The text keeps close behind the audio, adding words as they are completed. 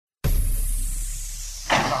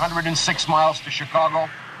106 miles to Chicago.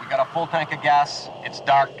 We got a full tank of gas. It's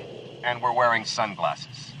dark, and we're wearing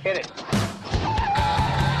sunglasses. Hit it.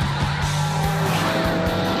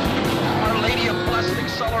 Our Lady of Blessed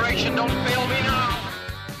Acceleration, don't fail me now.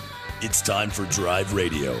 It's time for Drive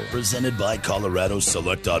Radio, presented by Colorado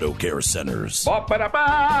Select Auto Care Centers.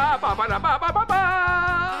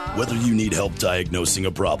 Whether you need help diagnosing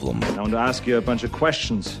a problem, I want to ask you a bunch of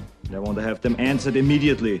questions. I want to have them answered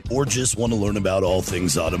immediately. Or just want to learn about all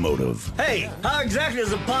things automotive. Hey, how exactly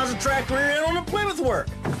does a positrack rear end on a Plymouth work?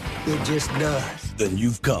 It just does. Then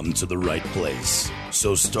you've come to the right place.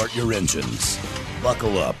 So start your engines,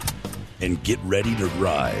 buckle up, and get ready to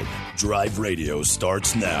ride. Drive Radio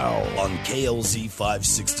starts now on KLZ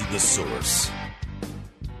 560 The Source.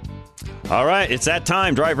 All right, it's that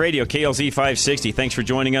time. Drive Radio, KLZ 560. Thanks for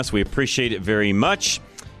joining us. We appreciate it very much.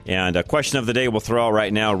 And a question of the day we'll throw out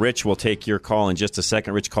right now. Rich will take your call in just a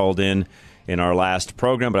second. Rich called in our last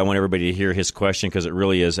program, but I want everybody to hear his question because it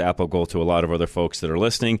really is applicable to a lot of other folks that are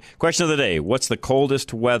listening. Question of the day, what's the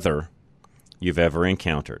coldest weather you've ever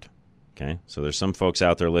encountered? Okay, so there's some folks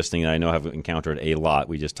out there listening that I know have encountered a lot.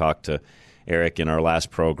 We just talked to Eric in our last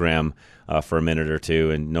program for a minute or two,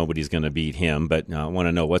 and nobody's going to beat him. But I want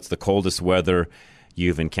to know, what's the coldest weather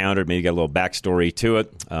you've encountered? Maybe got a little backstory to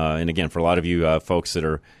it. And again, for a lot of you folks that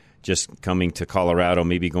are just coming to Colorado,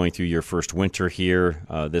 maybe going through your first winter here,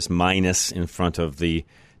 this minus in front of the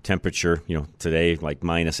temperature, today, like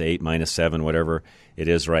 -8, -7, whatever it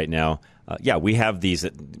is right now. We have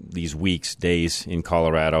these weeks, days in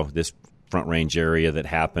Colorado, this Front Range area that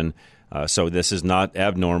happen. So this is not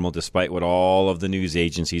abnormal, despite what all of the news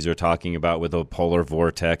agencies are talking about with a polar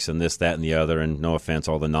vortex and this, that, and the other, and no offense,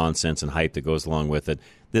 all the nonsense and hype that goes along with it.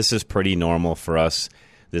 This is pretty normal for us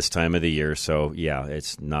this time of the year. So,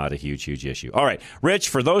 it's not a huge issue. All right, Rich,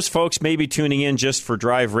 for those folks maybe tuning in just for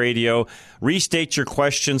Drive Radio, restate your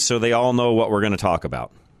question so they all know what we're going to talk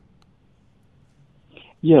about.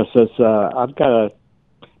 Yes, I've got a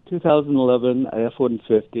 2011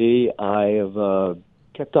 F-150. I have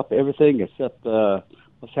kept up everything except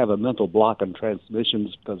let's have a mental block on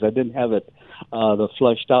transmissions because I didn't have it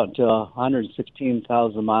flushed out until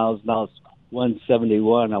 116,000 miles. Now it's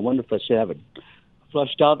 171. I wonder if I should have it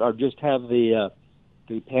flushed out or just have the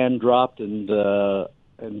pan dropped and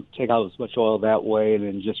take out as much oil that way and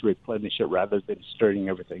then just replenish it rather than stirring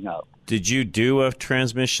everything up. Did you do a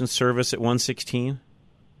transmission service at 116?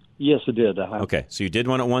 Yes, I did. Okay, so you did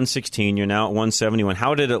one at 116. You're now at 171.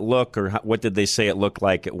 How did it look, or what did they say it looked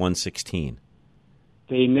like at 116?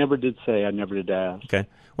 They never did say. I never did ask. Okay.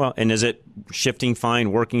 Well, and is it shifting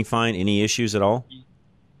fine, working fine? Any issues at all?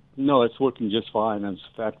 No, it's working just fine. In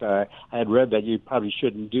fact, I had read that you probably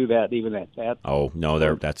shouldn't do that even at that. Oh, no,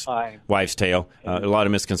 that's wives' tale. A lot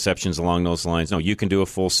of misconceptions along those lines. No, you can do a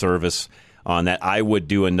full service on that. I would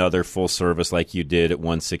do another full service like you did at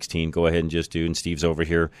 116. Go ahead and just do, and Steve's over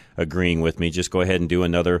here agreeing with me, just go ahead and do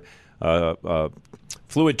another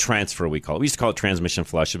fluid transfer, we call it. We used to call it transmission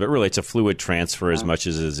flushes, but really it's a fluid transfer as much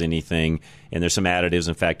as anything. And there's some additives.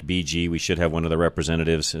 In fact, BG, we should have one of the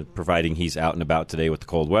representatives, providing he's out and about today with the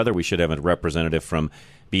cold weather. We should have a representative from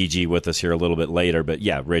BG with us here a little bit later. But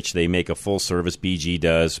yeah, Rich, they make a full service. BG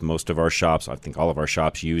does. Most of our shops, I think all of our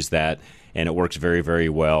shops use that, and it works very, very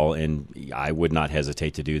well. And I would not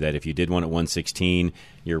hesitate to do that. If you did one at 116,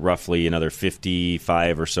 you're roughly another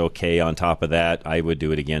 55 or so K on top of that. I would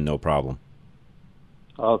do it again, no problem.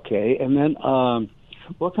 Okay, and then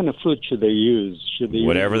what kind of fluid should they use? Should they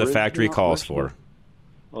whatever use the factory calls for.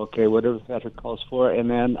 Okay, whatever the factory calls for. And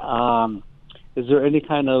then is there any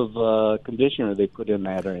kind of conditioner they put in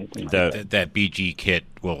that or anything? That BG kit,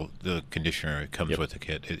 the conditioner comes with the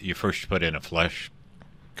kit. You first put in a flush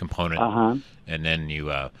component, and then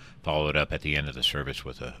you follow it up at the end of the service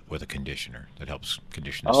with a conditioner that helps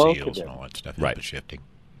condition the seals and all that stuff. Help the shifting.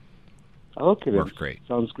 Okay, works great.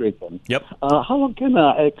 Sounds great then. Yep. How long can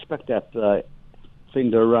I expect that thing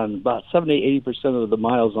to run? About 70-80% of the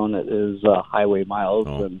miles on it is highway miles,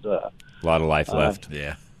 and a lot of life left.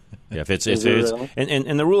 Yeah. Yeah, if it's really?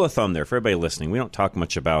 and the rule of thumb there for everybody listening, we don't talk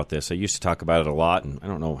much about this. I used to talk about it a lot, and I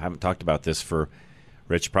don't know, haven't talked about this for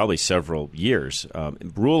Rich probably several years.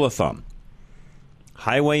 Rule of thumb: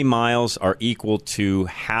 highway miles are equal to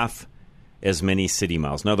half as many city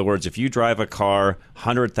miles. In other words, if you drive a car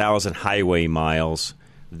 100,000 highway miles,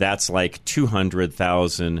 that's like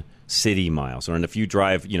 200,000 city miles. Or and if you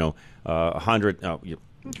drive, 100.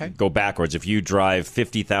 Go backwards. If you drive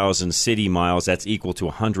 50,000 city miles, that's equal to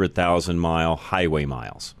 100,000 mile highway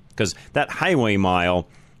miles. Because that highway mile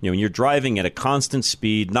when you're driving at a constant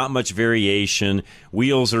speed, not much variation,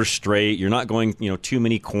 wheels are straight, you're not going, too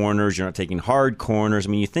many corners, you're not taking hard corners. I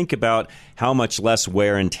mean, you think about how much less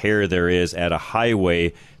wear and tear there is at a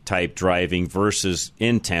highway type driving versus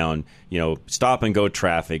in town, stop and go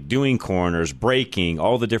traffic, doing corners, braking,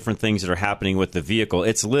 all the different things that are happening with the vehicle.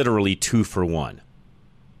 It's literally 2 for 1.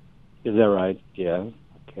 Is that right? Yeah.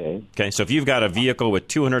 Okay. Okay, so if you've got a vehicle with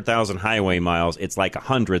 200,000 highway miles, it's like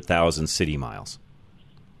 100,000 city miles.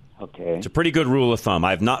 Okay. It's a pretty good rule of thumb.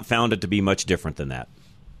 I've not found it to be much different than that.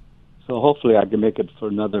 So hopefully I can make it for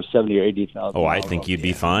another 70 or 80,000. Oh, I think you'd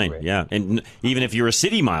be fine. Great. Yeah, and even if you were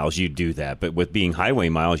city miles, you'd do that. But with being highway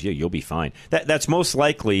miles, you'll be fine. That's most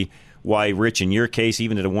likely why, Rich, in your case,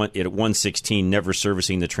 even at 116, never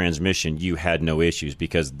servicing the transmission, you had no issues,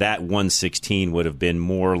 because that 116 would have been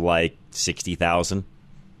more like 60,000.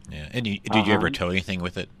 Yeah, and did you ever tow anything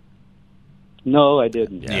with it? No, I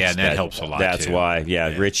didn't. Yeah, and that helps a lot. That's too. why.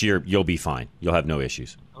 Yeah, Rich, you'll be fine. You'll have no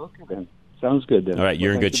issues. Okay, then. Sounds good, then. All right,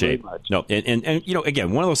 you're in good shape. Very much. No, and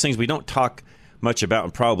again, one of those things we don't talk much about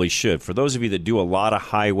and probably should. For those of you that do a lot of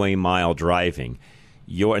highway mile driving,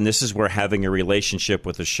 and this is where having a relationship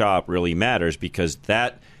with the shop really matters, because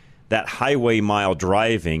that highway mile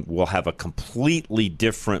driving will have a completely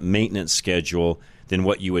different maintenance schedule than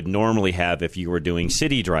what you would normally have if you were doing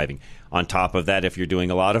city driving. On top of that, if you're doing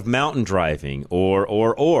a lot of mountain driving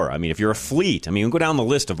or, I mean, if you're a fleet, I mean, go down the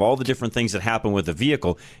list of all the different things that happen with the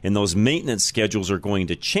vehicle, and those maintenance schedules are going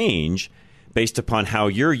to change based upon how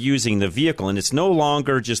you're using the vehicle. And it's no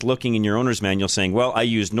longer just looking in your owner's manual saying, well, I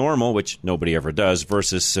use normal, which nobody ever does,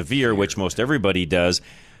 versus severe, which most everybody does.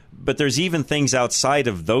 But there's even things outside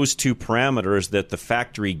of those two parameters that the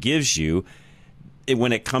factory gives you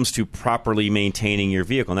when it comes to properly maintaining your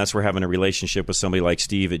vehicle. And that's where having a relationship with somebody like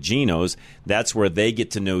Steve at Geno's, that's where they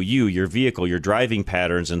get to know you, your vehicle, your driving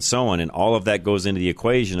patterns, and so on. And all of that goes into the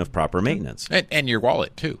equation of proper maintenance. And your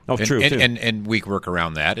wallet, too. Oh, true, too. And we work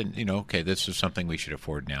around that. And, okay, this is something we should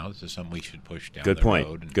afford now. This is something we should push down the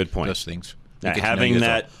road. And Good point. Those things. Having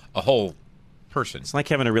that a whole person. It's like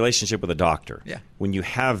having a relationship with a doctor. Yeah. When you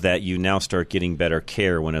have that, you now start getting better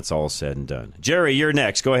care when it's all said and done. Jerry, you're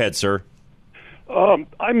next. Go ahead, sir.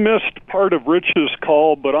 I missed part of Rich's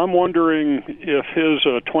call, but I'm wondering if his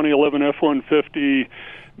 2011 F-150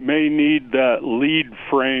 may need that lead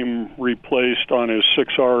frame replaced on his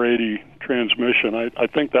 6R80 transmission. I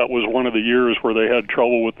think that was one of the years where they had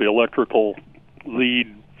trouble with the electrical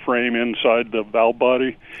lead frame inside the valve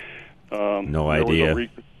body. No idea.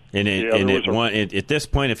 At this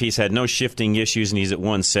point, if he's had no shifting issues and he's at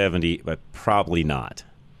 170, but probably not.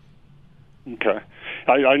 Okay.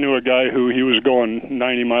 I knew a guy who he was going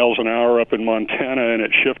 90 miles an hour up in Montana, and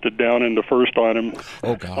it shifted down into first on him.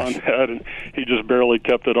 Oh, gosh. On that, and he just barely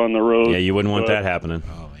kept it on the road. Yeah, you wouldn't want that happening.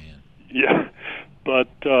 Oh, man. Yeah. But,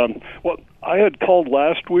 I had called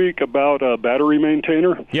last week about a battery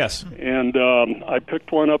maintainer. Yes. And I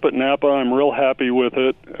picked one up at Napa. I'm real happy with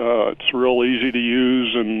it. It's real easy to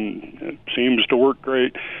use, and it seems to work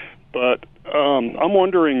great. But I'm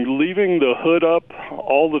wondering, leaving the hood up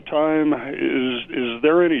all the time, is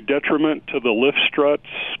there any detriment to the lift struts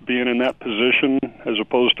being in that position as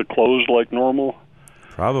opposed to closed like normal?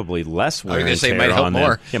 Probably less wear and tear it might help on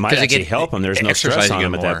more. them. It might actually help them. There's no stress on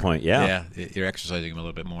them at that point. Yeah, you're exercising them a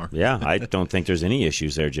little bit more. Yeah, I don't think there's any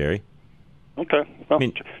issues there, Jerry. Okay. Well,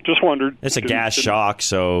 just wondered. It's a gas shock,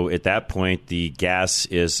 so at that point, the gas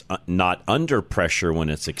is not under pressure when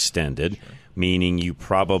it's extended. Sure. Meaning you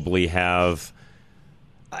probably have,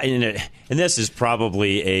 and this is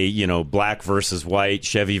probably a black versus white,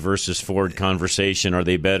 Chevy versus Ford conversation. Are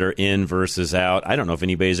they better in versus out? I don't know if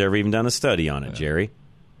anybody's ever even done a study on it, Jerry.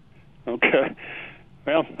 Okay.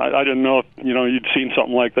 Well, I didn't know if you'd seen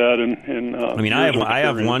something like that. I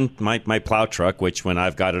have one my plow truck, which when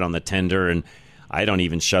I've got it on the tender and I don't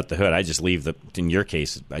even shut the hood. I just leave in your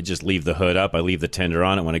case, I just leave the hood up. I leave the tender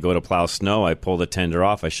on it. When I go to plow snow, I pull the tender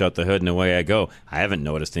off. I shut the hood, and away I go. I haven't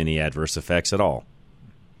noticed any adverse effects at all.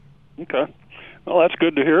 Okay. Well, that's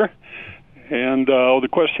good to hear. And the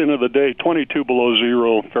question of the day, 22 below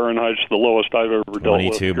zero Fahrenheit's the lowest I've ever dealt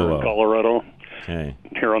with here in Colorado. Okay.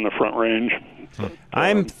 Here on the Front Range. But,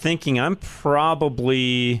 I'm thinking I'm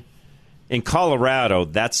probably in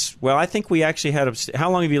Colorado. I think we actually had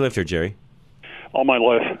how long have you lived here, Jerry? All my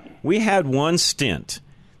life. We had one stint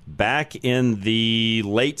back in the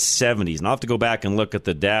late 70s, and I'll have to go back and look at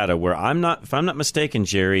the data, where if I'm not mistaken,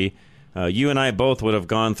 Jerry, you and I both would have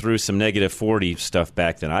gone through some negative 40 stuff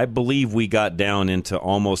back then. I believe we got down into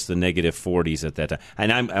almost the negative 40s at that time.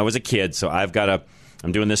 And I was a kid, so I'm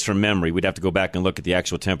doing this from memory. We'd have to go back and look at the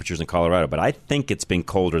actual temperatures in Colorado, but I think it's been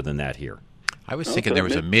colder than that here. I was thinking there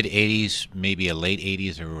was a mid-80s, maybe a late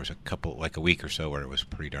 80s. There was a couple, like a week or so, where it was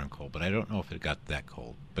pretty darn cold. But I don't know if it got that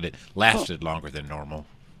cold. But it lasted longer than normal.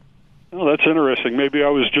 Oh, that's interesting. Maybe I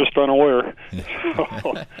was just unaware.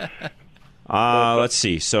 Let's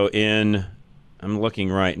see. So I'm looking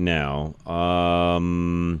right now.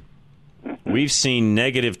 We've seen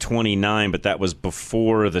negative 29, but that was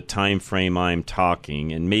before the time frame I'm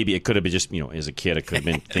talking. And maybe it could have been just, as a kid, I could have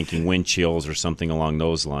been thinking wind chills or something along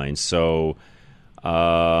those lines. So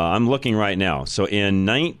I'm looking right now. So in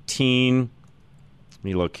let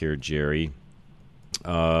me look here, Jerry. We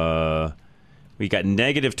got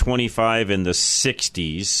negative 25 in the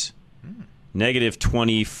 60s, negative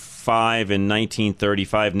 25 in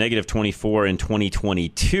 1935, negative 24 in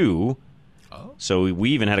 2022. So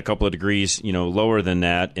we even had a couple of degrees, lower than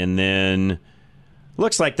that. And then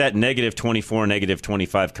looks like that negative 24, negative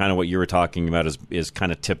 25, kind of what you were talking about is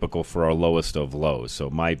kind of typical for our lowest of lows. So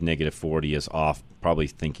my negative 40 is off, probably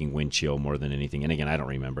thinking wind chill more than anything. And again, I don't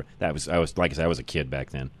remember. I was like I said, I was a kid back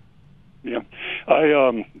then. Yeah.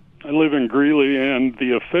 I live in Greeley, and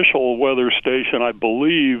the official weather station, I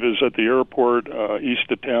believe, is at the airport east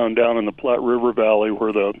of town down in the Platte River Valley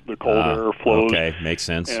where the cold air flows. Okay, makes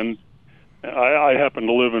sense. And I happen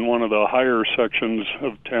to live in one of the higher sections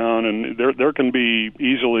of town, and there can be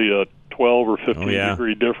easily a 12 or 15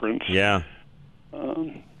 degree difference. Yeah.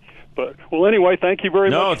 But anyway, thank you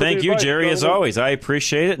very much. No, thank you, advice, Jerry, as always. I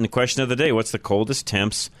appreciate it. And the question of the day, what's the coldest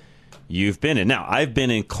temps you've been in? Now, I've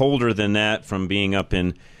been in colder than that from being up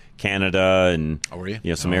in Canada and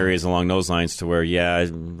some areas along those lines to where,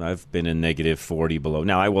 I've been in negative 40 below.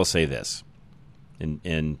 Now, I will say this,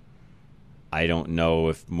 and I don't know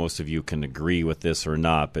if most of you can agree with this or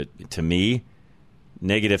not, but to me,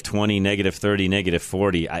 negative 20, negative 30, negative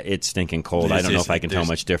 40, it's stinking cold. I don't know if I can tell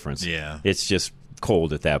much difference. Yeah. It's just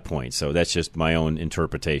cold at that point. So that's just my own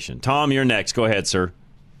interpretation. Tom, you're next. Go ahead, sir.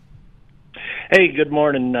 Hey, good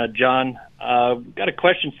morning, John. Got a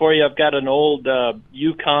question for you. I've got an old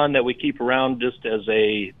Yukon that we keep around just as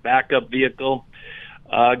a backup vehicle.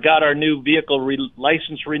 Got our new vehicle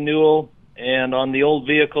license renewal, and on the old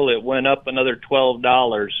vehicle it went up another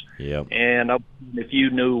 $12. Yep. And if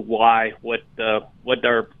you knew why, what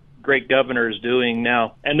our great governor is doing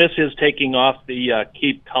now. And this is taking off the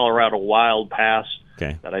Keep Colorado Wild Pass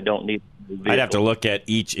that I don't need. I'd have to look at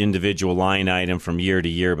each individual line item from year to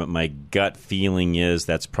year, but my gut feeling is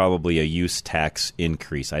that's probably a use tax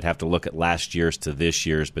increase. I'd have to look at last year's to this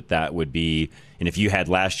year's, but that would be, and if you had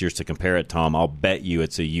last year's to compare it, Tom, I'll bet you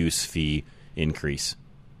it's a use fee increase.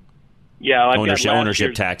 Yeah,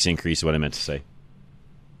 ownership tax increase is what I meant to say.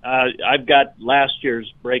 I've got last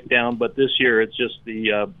year's breakdown, but this year it's just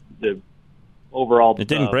the overall. It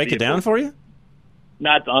didn't break it down for you?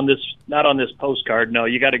 Not on this postcard. No,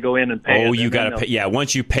 you got to go in and pay. Oh, you got to pay. Yeah,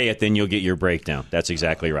 once you pay it, then you'll get your breakdown. That's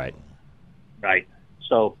exactly right. Right.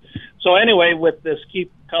 So anyway, with this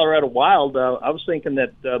Keep Colorado Wild, I was thinking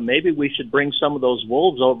that maybe we should bring some of those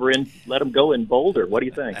wolves over and let them go in Boulder. What do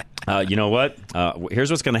you think? You know what? Here's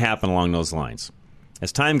what's going to happen along those lines.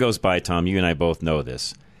 As time goes by, Tom, you and I both know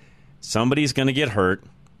this. Somebody's going to get hurt.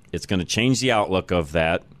 It's going to change the outlook of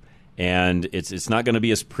that. And it's not going to be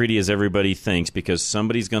as pretty as everybody thinks because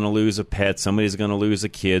somebody's going to lose a pet, somebody's going to lose a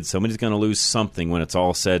kid, somebody's going to lose something when it's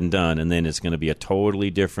all said and done, and then it's going to be a totally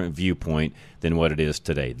different viewpoint than what it is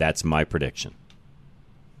today. That's my prediction.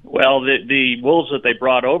 Well, the wolves that they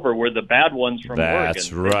brought over were the bad ones from Oregon.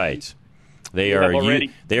 That's right. They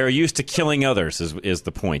are used to killing others is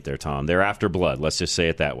the point there, Tom. They're after blood. Let's just say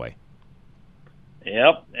it that way.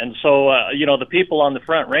 Yep, and so the people on the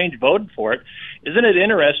Front Range voted for it. Isn't it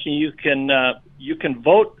interesting? You can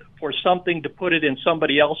vote for something to put it in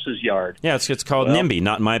somebody else's yard. Yeah, it's called NIMBY,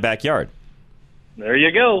 not in my backyard. There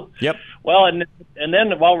you go. Yep. Well, and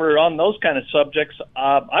then while we're on those kind of subjects,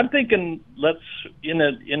 I'm thinking let's in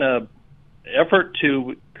a effort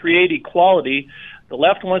to create equality, the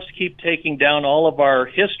left wants to keep taking down all of our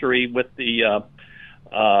history with the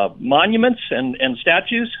monuments and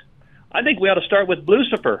statues. I think we ought to start with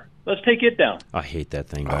Lucifer. Let's take it down. I hate that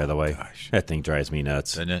thing, by the way. Gosh. That thing drives me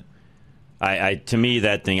nuts. Doesn't it? To me,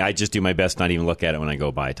 that thing, I just do my best not even look at it when I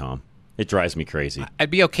go by, Tom. It drives me crazy.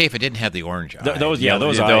 I'd be okay if it didn't have the orange eye. Those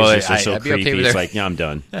eyes are so creepy. It's like, I'm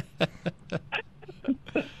done.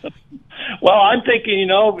 Well, I'm thinking,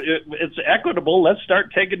 it's equitable. Let's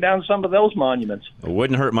start taking down some of those monuments. It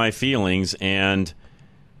wouldn't hurt my feelings, and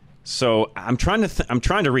so I'm trying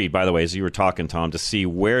to read, by the way, as you were talking, Tom, to see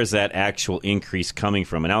where is that actual increase coming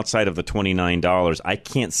from. And outside of the $29, I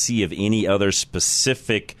can't see of any other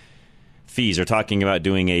specific fees. They're talking about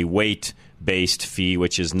doing a weight-based fee,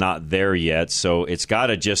 which is not there yet. So it's got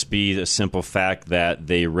to just be the simple fact that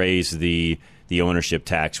they raise the the ownership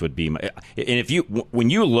tax would be. And when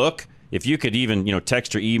you look, if you could even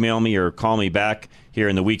text or email me or call me back here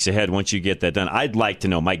in the weeks ahead once you get that done, I'd like to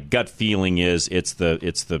know. My gut feeling is it's the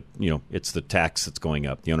tax that's going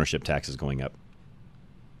up. The ownership tax is going up.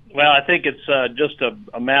 Well, I think it's just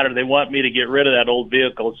a matter. They want me to get rid of that old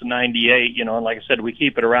vehicle. It's a 98, and like I said, we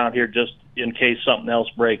keep it around here just in case something else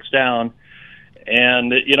breaks down.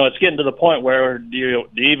 And, it's getting to the point where do you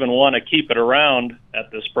even want to keep it around at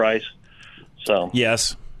this price? So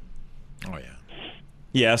yes. Oh, yeah.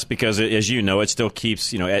 Yes, because as you know, it still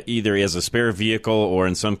keeps, either as a spare vehicle or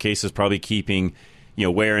in some cases probably keeping,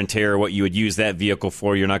 wear and tear, what you would use that vehicle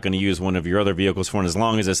for. You're not going to use one of your other vehicles for. And as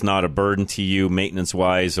long as it's not a burden to you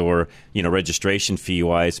maintenance-wise or, registration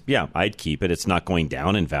fee-wise, yeah, I'd keep it. It's not going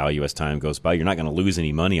down in value as time goes by. You're not going to lose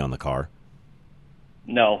any money on the car.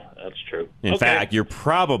 No, that's true. In fact, you're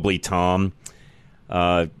probably, Tom,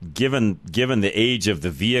 given the age of the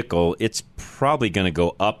vehicle, it's probably going to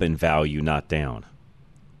go up in value, not down.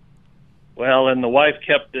 Well, and the wife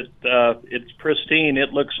kept it, it's pristine.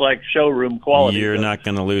 It looks like showroom quality. You're not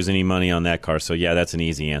going to lose any money on that car. So, yeah, that's an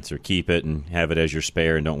easy answer. Keep it and have it as your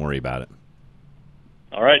spare and don't worry about it.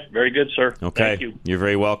 All right. Very good, sir. Okay. Thank you. You're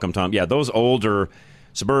very welcome, Tom. Yeah, those older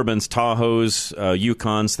Suburbans, Tahoes,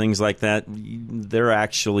 Yukons, things like that, they're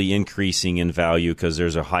actually increasing in value because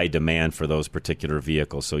there's a high demand for those particular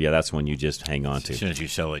vehicles. So, yeah, that's one you just hang on to. As soon as you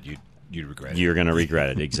sell it, you'd regret it. You're going to regret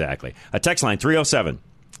it, exactly. A text line,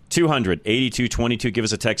 307-200-8222. Give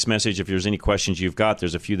us a text message if there's any questions you've got.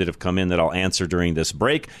 There's a few that have come in that I'll answer during this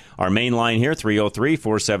break. Our main line here,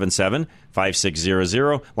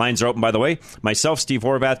 303-477-5600. Lines are open, by the way. Myself, Steve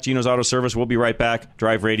Horvath, Gino's Auto Service. We'll be right back.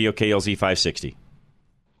 Drive Radio, KLZ 560.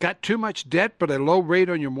 Got too much debt but a low rate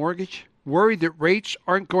on your mortgage? Worried that rates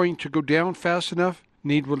aren't going to go down fast enough?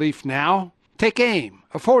 Need relief now? Take AIM,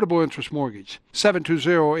 Affordable Interest Mortgage,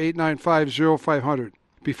 720-895-0500.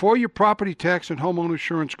 Before your property tax and homeowner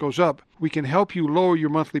insurance goes up, we can help you lower your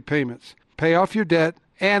monthly payments, pay off your debt,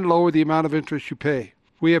 and lower the amount of interest you pay.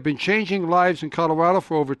 We have been changing lives in Colorado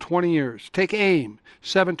for over 20 years. Take AIM,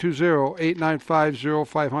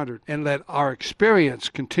 720-895-0500, and let our experience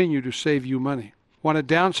continue to save you money. Want to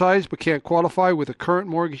downsize but can't qualify with a current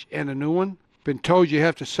mortgage and a new one? Been told you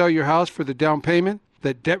have to sell your house for the down payment?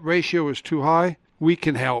 That debt ratio is too high? We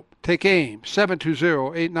can help. Take AIM,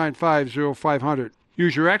 720-895-0500.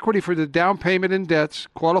 Use your equity for the down payment and debts,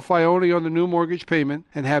 qualify only on the new mortgage payment,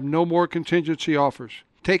 and have no more contingency offers.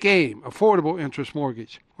 Take AIM, Affordable Interest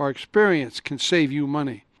Mortgage. Our experience can save you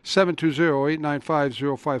money.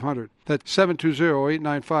 720-895-0500. That's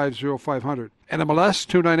 720-895-0500. NMLS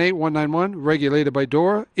 298191, regulated by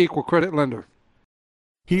DORA, equal credit lender.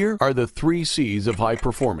 Here are the 3 C's of high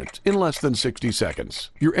performance in less than 60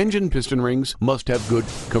 seconds. Your engine piston rings must have good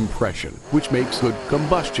compression, which makes good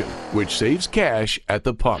combustion, which saves cash at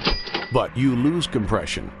the pump. But you lose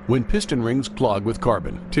compression when piston rings clog with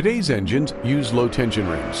carbon. Today's engines use low tension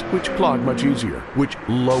rings, which clog much easier, which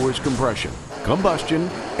lowers compression, combustion,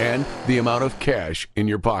 and the amount of cash in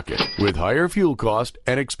your pocket, with higher fuel cost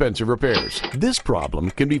and expensive repairs. This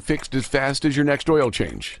problem can be fixed as fast as your next oil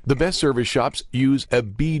change. The best service shops use a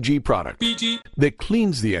BG product that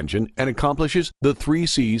cleans the engine and accomplishes the 3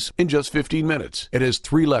 C's in just 15 minutes. It has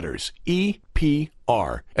 3 letters,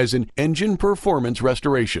 EPR, as in Engine Performance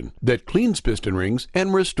Restoration, that cleans piston rings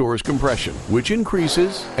and restores compression, which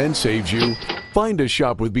increases and saves you. Find a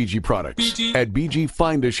shop with BG products at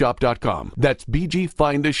bgfindashop.com. That's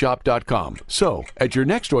bgfindashop.com. So, at your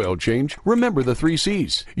next oil change, remember the 3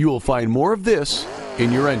 C's. You will find more of this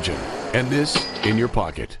in your engine and this in your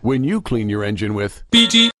pocket when you clean your engine with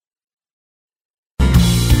BG.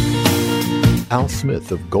 Al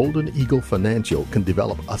Smith of Golden Eagle Financial can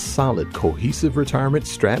develop a solid, cohesive retirement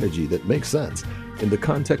strategy that makes sense in the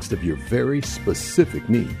context of your very specific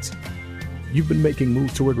needs. You've been making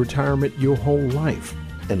moves toward retirement your whole life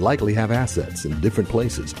and likely have assets in different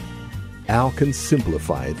places. Al can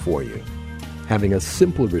simplify it for you. Having a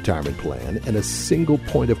simple retirement plan and a single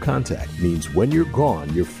point of contact means when you're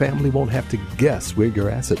gone, your family won't have to guess where your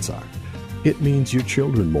assets are. It means your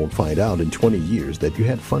children won't find out in 20 years that you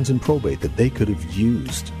had funds in probate that they could have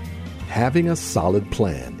used. Having a solid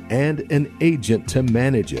plan and an agent to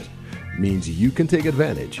manage it means you can take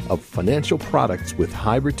advantage of financial products with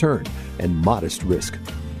high return and modest risk.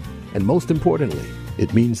 And most importantly,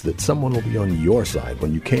 it means that someone will be on your side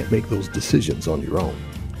when you can't make those decisions on your own.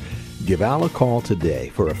 Give Al a call today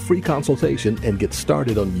for a free consultation and get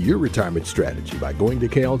started on your retirement strategy by going to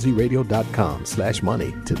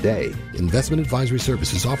klzradio.com/money today. Investment advisory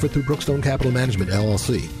services offered through Brookstone Capital Management,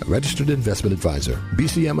 LLC, a registered investment advisor.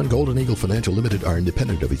 BCM and Golden Eagle Financial Limited are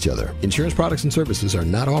independent of each other. Insurance products and services are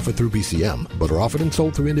not offered through BCM, but are offered and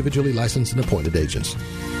sold through individually licensed and appointed agents.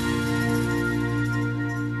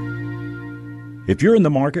 If you're in the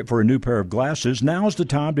market for a new pair of glasses, now's the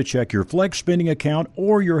time to check your Flex Spending account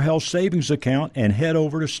or your health savings account and head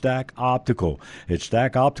over to Stack Optical. At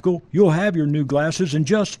Stack Optical, you'll have your new glasses in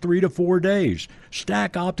just 3 to 4 days.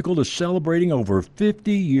 Stack Optical is celebrating over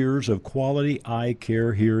 50 years of quality eye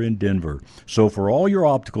care here in Denver. So for all your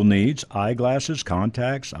optical needs, eyeglasses,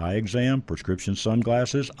 contacts, eye exam, prescription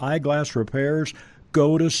sunglasses, eyeglass repairs,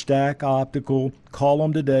 go to Stack Optical. Call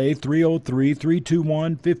them today,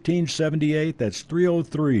 303-321-1578. That's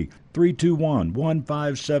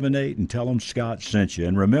 303-321-1578, and tell them Scott sent you.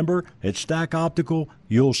 And remember, at Stack Optical,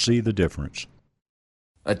 you'll see the difference.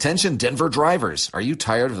 Attention Denver drivers, are you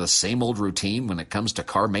tired of the same old routine when it comes to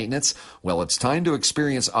car maintenance? Well, it's time to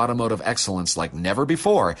experience automotive excellence like never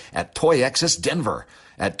before at Toy Access Denver.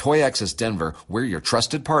 At Toy Access Denver, we're your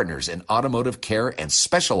trusted partners in automotive care and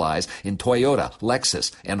specialize in Toyota,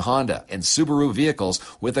 Lexus, and Honda and Subaru vehicles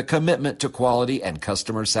with a commitment to quality and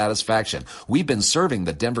customer satisfaction. We've been serving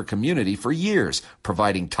the Denver community for years,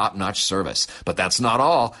 providing top-notch service. But that's not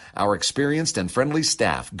all. Our experienced and friendly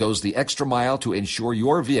staff goes the extra mile to ensure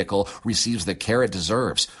your vehicle receives the care it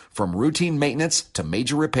deserves. From routine maintenance to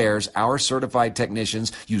major repairs, our certified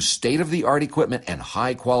technicians use state-of-the-art equipment and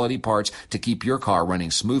high-quality parts to keep your car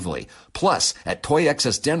running smoothly. Plus, at Toy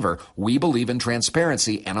Access Denver, we believe in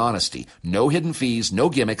transparency and honesty. No hidden fees, no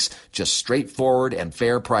gimmicks, just straightforward and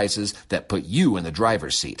fair prices that put you in the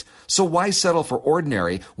driver's seat. So why settle for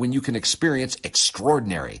ordinary when you can experience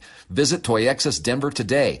extraordinary? Visit Toy Access Denver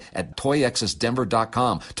today at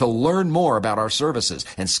toyaccessdenver.com to learn more about our services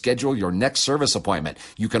and schedule your next service appointment.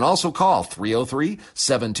 You can also call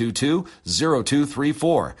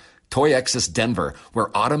 303-722-0234. Toy Access Denver,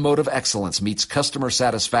 where automotive excellence meets customer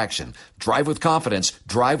satisfaction. Drive with confidence.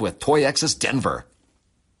 Drive with Toy Access Denver.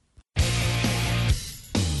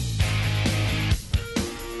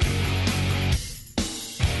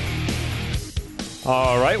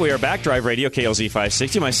 All right, we are back. Drive Radio, KLZ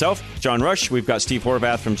 560. Myself, John Rush. We've got Steve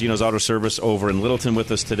Horvath from Gino's Auto Service over in Littleton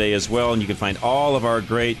with us today as well. And you can find all of our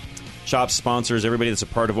great shop sponsors, everybody that's a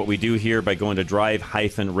part of what we do here, by going to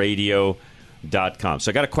drive-radio.com.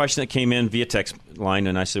 So I got a question that came in via text line,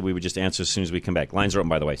 and I said we would just answer as soon as we come back. Lines are open,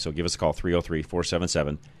 by the way, so give us a call,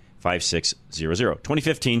 303-477-5600.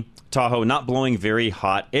 2015 Tahoe, not blowing very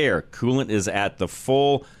hot air. Coolant is at the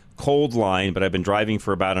full cold line, but I've been driving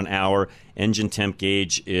for about an hour. Engine temp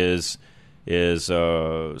gauge is this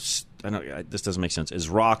doesn't make sense. Is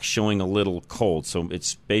rock showing a little cold? So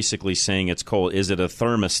it's basically saying it's cold. Is it a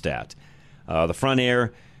thermostat? The front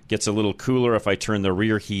air gets a little cooler if I turn the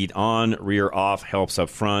rear heat on. Rear off helps up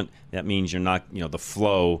front. That means you're not, the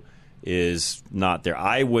flow is not there.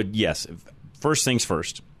 I would, yes, first things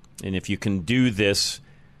first. And if you can do this,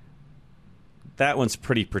 that one's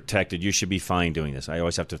pretty protected. You should be fine doing this. I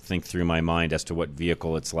always have to think through my mind as to what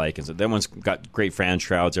vehicle it's like. And so that one's got great fan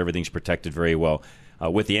shrouds. Everything's protected very well.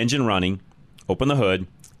 With the engine running, open the hood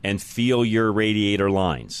and feel your radiator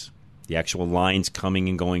lines. The actual lines coming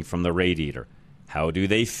and going from the radiator. How do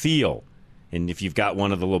they feel? And if you've got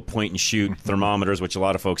one of the little point-and-shoot thermometers, which a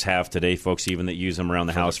lot of folks have today, folks even that use them around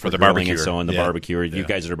the house for the grilling barbecuer. And so on, the barbecuer. Yeah. You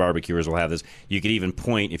guys that are barbecuers will have this. You could even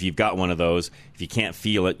point, if you've got one of those, if you can't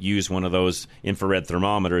feel it, use one of those infrared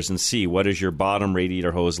thermometers and see what does your bottom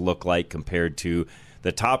radiator hose look like compared to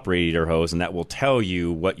the top radiator hose, and that will tell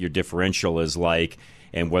you what your differential is like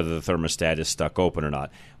and whether the thermostat is stuck open or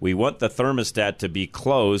not. We want the thermostat to be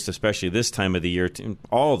closed, especially this time of the year,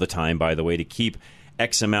 all the time, by the way, to keep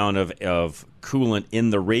X amount of coolant in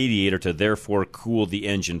the radiator to therefore cool the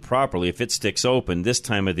engine properly. If it sticks open this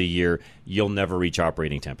time of the year, you'll never reach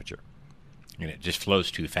operating temperature. And it just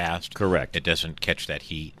flows too fast. Correct. It doesn't catch that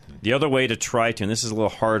heat. The other way to try to, and this is a little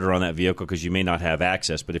harder on that vehicle because you may not have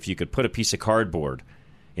access, but if you could put a piece of cardboard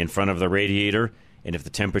in front of the radiator, and if the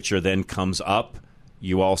temperature then comes up,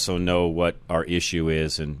 you also know what our issue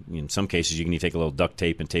is. And in some cases, you can take a little duct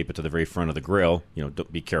tape and tape it to the very front of the grill.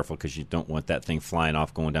 Don't be careful because you don't want that thing flying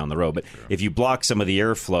off going down the road. But if you block some of the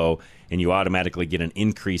airflow and you automatically get an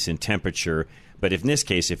increase in temperature. But in this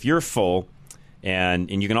case, if you're full, and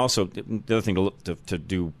you can also, the other thing to look to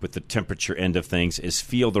do with the temperature end of things is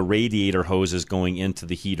feel the radiator hoses going into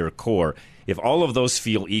the heater core. If all of those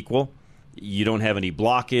feel equal, you don't have any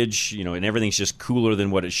blockage, and everything's just cooler than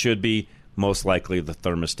what it should be, most likely the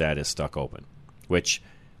thermostat is stuck open, which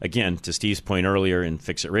again, to Steve's point earlier in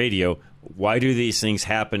Fix It Radio, why do these things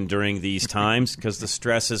happen during these times? Because the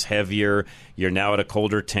stress is heavier. You're now at a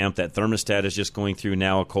colder temp. That thermostat is just going through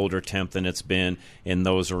now a colder temp than it's been, and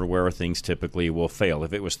those are where things typically will fail.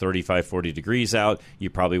 If it was 35, 40 degrees out,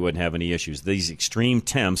 you probably wouldn't have any issues. These extreme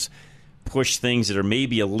temps push things that are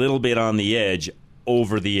maybe a little bit on the edge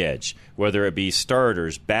over the edge, whether it be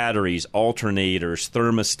starters, batteries, alternators,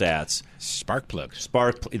 thermostats, spark plugs,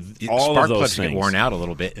 all spark of those plugs things get worn out a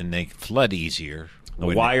little bit and they flood easier.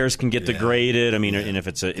 The wires can get degraded. I mean, and if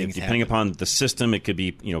it's depending upon the system, it could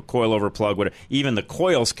be coilover plug, whatever. Even the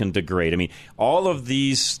coils can degrade. I mean, all of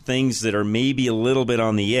these things that are maybe a little bit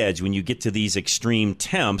on the edge, when you get to these extreme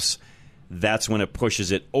temps, that's when it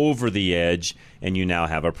pushes it over the edge, and you now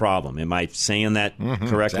have a problem. Am I saying that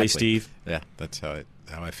correctly, exactly. Steve? Yeah, that's how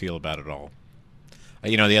I feel about it all.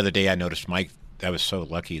 The other day I noticed I was so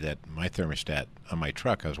lucky that my thermostat on my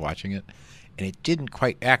truck, I was watching it, and it didn't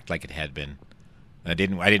quite act like it had been. I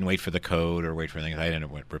didn't wait for the code or wait for things. I ended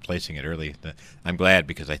up replacing it early. I'm glad,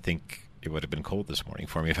 because I think it would have been cold this morning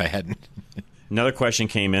for me if I hadn't. Another question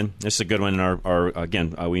came in. This is a good one.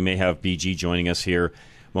 We may have BG joining us here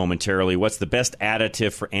momentarily. What's the best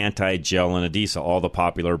additive for anti-gel in a diesel? All the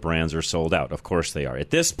popular brands are sold out. Of course they are.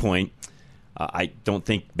 At this point, I don't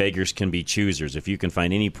think beggars can be choosers. If you can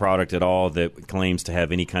find any product at all that claims to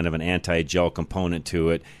have any kind of an anti-gel component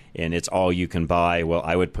to it, and it's all you can buy, well,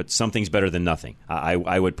 I would put something's better than nothing.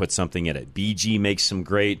 I would put something in it. BG makes some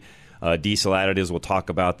great diesel additives. We'll talk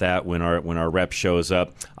about that when our rep shows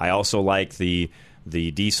up. I also like the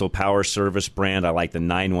Diesel Power Service brand. I like the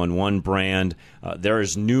 911 brand.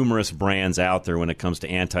 There's numerous brands out there when it comes to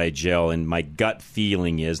anti-gel, and my gut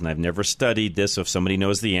feeling is, and I've never studied this, so if somebody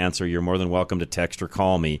knows the answer, you're more than welcome to text or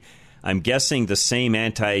call me. I'm guessing the same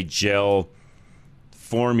anti-gel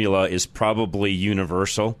formula is probably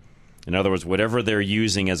universal. In other words, whatever they're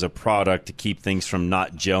using as a product to keep things from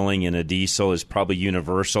not gelling in a diesel is probably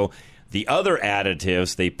universal. The other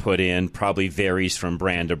additives they put in probably varies from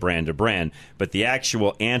brand to brand to brand, but the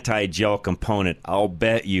actual anti-gel component, I'll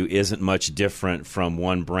bet you, isn't much different from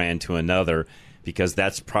one brand to another, because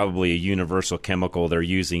that's probably a universal chemical they're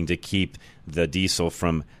using to keep the diesel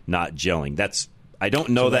from not gelling. I don't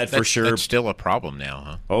know for sure. That's still a problem now,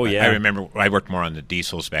 huh? Oh, yeah. I remember I worked more on the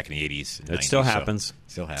diesels back in the 80s and 90s. It still happens. So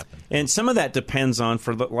still happens. And some of that depends on,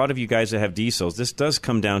 for a lot of you guys that have diesels, this does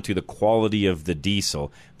come down to the quality of the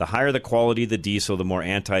diesel. The higher the quality of the diesel, the more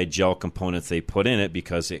anti-gel components they put in it,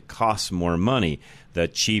 because it costs more money. The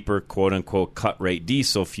cheaper, quote-unquote, cut-rate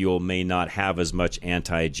diesel fuel may not have as much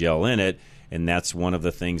anti-gel in it. And that's one of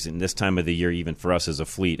the things in this time of the year, even for us as a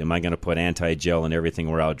fleet. Am I going to put anti-gel in everything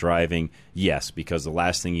we're out driving? Yes, because the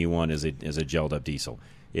last thing you want is a gelled-up diesel.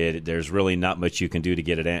 There's really not much you can do to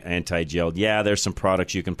get it anti-gelled. Yeah, there's some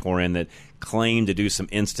products you can pour in that claim to do some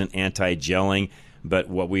instant anti-gelling, but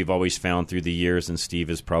what we've always found through the years, and Steve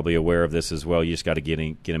is probably aware of this as well, you just got to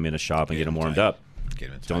get them in a shop and get them warmed up.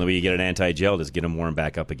 The only way you get an anti-gel is get them warmed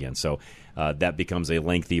back up again. So that becomes a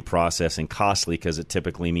lengthy process and costly, because it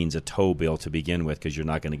typically means a tow bill to begin with, because you're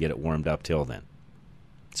not going to get it warmed up till then.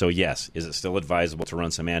 So yes, is it still advisable to run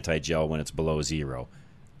some anti-gel when it's below zero?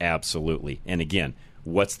 Absolutely. And again,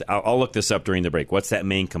 I'll look this up during the break. What's that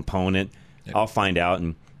main component? Yep. I'll find out,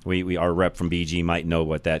 and our rep from BG might know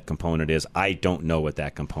what that component is. I don't know what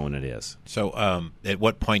that component is. So at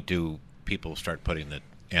what point do people start putting the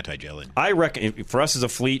anti-gel in? I reckon for us as a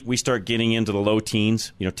fleet, we start getting into the low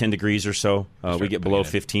teens, 10 degrees or so. We get below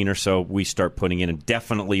 15 or so, we start putting in, and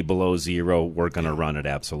definitely below zero, we're going to run it,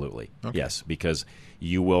 absolutely. Okay. Yes, because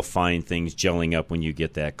you will find things gelling up when you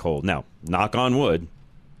get that cold. Now, knock on wood,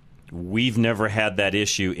 we've never had that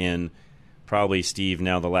issue in probably, Steve,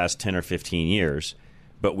 now the last 10 or 15 years,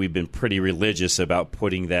 but we've been pretty religious about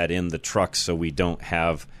putting that in the trucks so we don't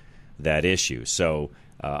have that issue. So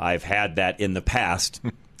I've had that in the past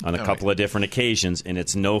on a couple of different occasions, and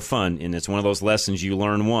it's no fun. And it's one of those lessons you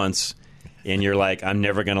learn once, and you're like, I'm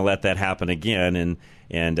never going to let that happen again.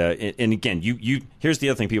 And again, here's the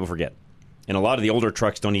other thing people forget. And a lot of the older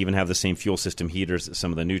trucks don't even have the same fuel system heaters that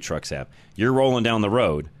some of the new trucks have. You're rolling down the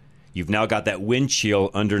road. You've now got that wind chill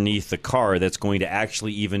underneath the car that's going to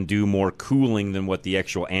actually even do more cooling than what the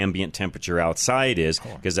actual ambient temperature outside is,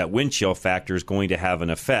 because that wind chill factor is going to have an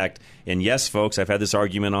effect. And yes, folks, I've had this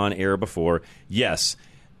argument on air before. Yes,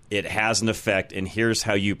 it has an effect, and here's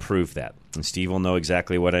how you prove that. And Steve will know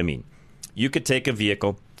exactly what I mean. You could take a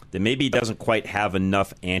vehicle that maybe doesn't quite have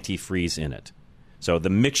enough antifreeze in it. So the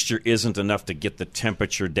mixture isn't enough to get the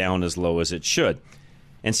temperature down as low as it should.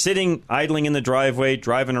 And sitting, idling in the driveway,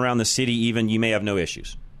 driving around the city even, you may have no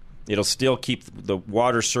issues. It'll still keep the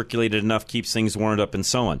water circulated enough, keeps things warmed up, and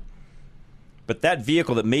so on. but that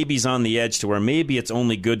vehicle that maybe's on the edge to where maybe it's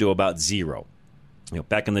only good to about 0.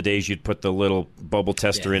 Back in the days, you'd put the little bubble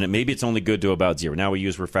tester in it. Maybe it's only good to about 0. Now we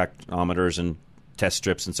use refractometers and test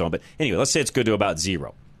strips and so on. But anyway, let's say it's good to about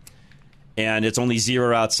 0. And it's only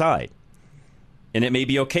 0 outside. And it may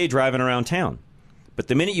be okay driving around town. But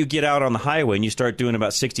the minute you get out on the highway and you start doing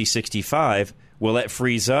about 60, 65, will that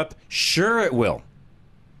freeze up? Sure it will.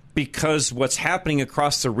 Because what's happening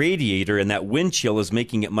across the radiator and that wind chill is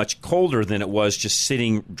making it much colder than it was just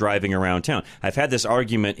sitting driving around town. I've had this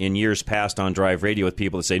argument in years past on Drive Radio with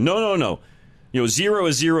people that say, no. 0 is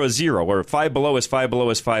 0 is 0, or 5 below is 5 below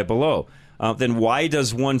is 5 below. Then why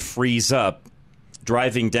does one freeze up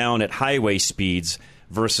driving down at highway speeds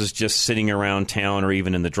versus just sitting around town or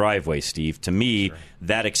even in the driveway, Steve? To me,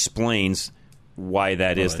 that explains why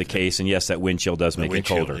that is the case. And yes, that wind chill does make it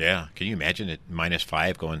colder. Yeah. Can you imagine at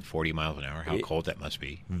 -5 going 40 miles an hour? How cold that must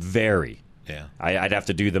be. Very. Yeah. I'd have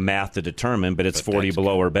to do the math to determine, but it's 40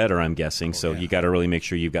 below or better, I'm guessing. So you got to really make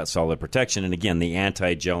sure you've got solid protection. And again, the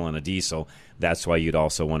anti-gel on a diesel, that's why you'd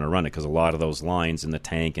also want to run it, because a lot of those lines in the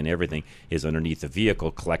tank and everything is underneath the vehicle,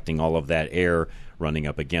 collecting all of that air running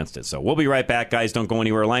up against it. So we'll be right back, guys. Don't go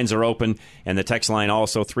anywhere. Lines are open. And the text line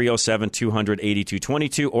also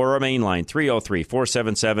 307-200-8222 or our main line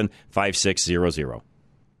 303-477-5600.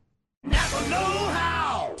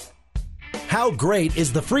 How great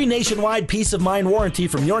is the free nationwide peace of mind warranty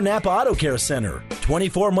from your Napa Auto Care Center?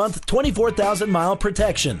 24-month, 24,000-mile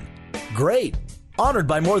protection. Great. Honored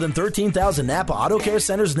by more than 13,000 Napa Auto Care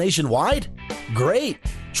Centers nationwide? Great.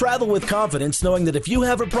 Travel with confidence knowing that if you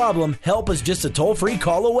have a problem, help is just a toll-free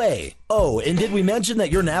call away. Oh, and did we mention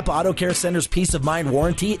that your Napa Auto Care Center's peace of mind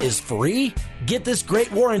warranty is free? Get this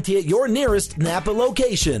great warranty at your nearest Napa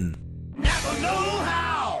location. Napa know-how!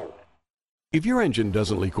 If your engine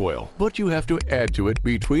doesn't leak oil, but you have to add to it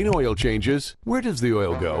between oil changes, where does the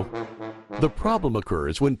oil go? The problem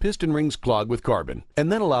occurs when piston rings clog with carbon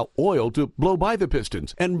and then allow oil to blow by the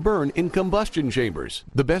pistons and burn in combustion chambers.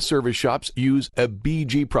 The best service shops use a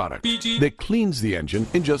BG product that cleans the engine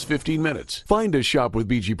in just 15 minutes. Find a shop with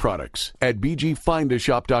BG products at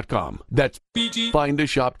bgfindashop.com. That's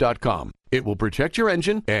bgfindashop.com. It will protect your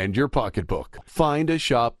engine and your pocketbook. Find a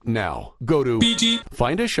shop now. Go to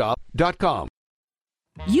bgfindashop.com.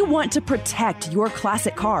 You want to protect your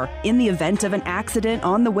classic car in the event of an accident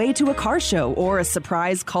on the way to a car show or a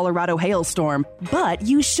surprise Colorado hailstorm, but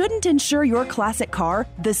you shouldn't insure your classic car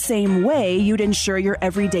the same way you'd insure your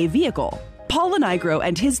everyday vehicle. Paul Lenigro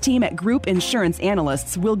and his team at Group Insurance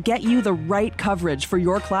Analysts will get you the right coverage for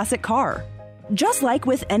your classic car. Just like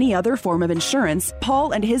with any other form of insurance,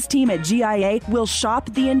 Paul and his team at GIA will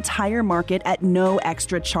shop the entire market at no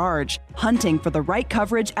extra charge, hunting for the right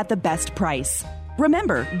coverage at the best price.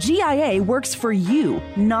 Remember, GIA works for you,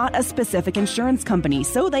 not a specific insurance company,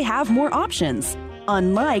 so they have more options.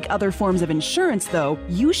 Unlike other forms of insurance, though,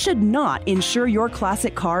 you should not insure your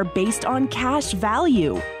classic car based on cash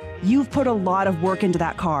value. You've put a lot of work into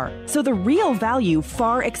that car, so the real value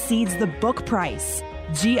far exceeds the book price.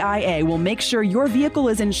 GIA will make sure your vehicle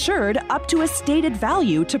is insured up to a stated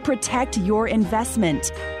value to protect your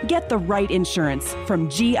investment. Get the right insurance from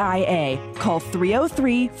GIA. Call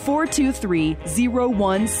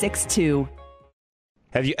 303-423-0162.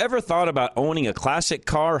 Have you ever thought about owning a classic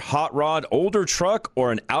car, hot rod, older truck,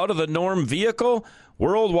 or an out-of-the-norm vehicle?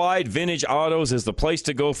 Worldwide Vintage Autos is the place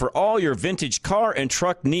to go for all your vintage car and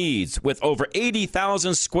truck needs. With over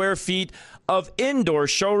 80,000 square feet of indoor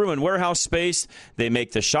showroom and warehouse space, they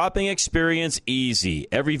make the shopping experience easy.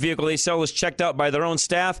 Every vehicle they sell is checked out by their own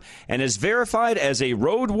staff and is verified as a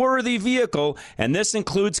roadworthy vehicle, and this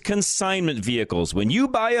includes consignment vehicles. When you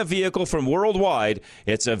buy a vehicle from Worldwide,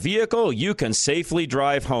 it's a vehicle you can safely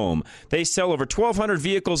drive home. They sell over 1,200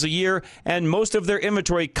 vehicles a year, and most of their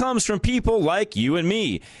inventory comes from people like you and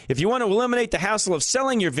me. If you want to eliminate the hassle of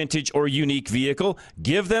selling your vintage or unique vehicle,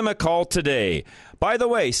 give them a call today. By the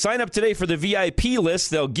way, sign up today for the VIP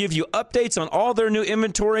list. They'll give you updates on all their new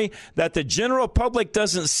inventory that the general public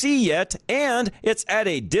doesn't see yet, and it's at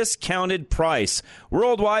a discounted price.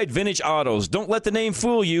 Worldwide Vintage Autos. Don't let the name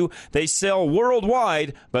fool you. They sell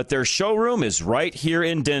worldwide, but their showroom is right here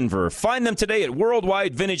in Denver. Find them today at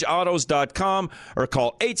worldwidevintageautos.com or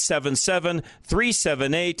call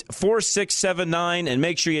 877-378-4679 and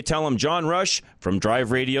make sure you tell them John Rush from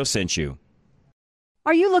Drive Radio sent you.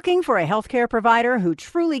 Are you looking for a healthcare provider who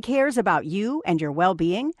truly cares about you and your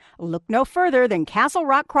well-being? Look no further than Castle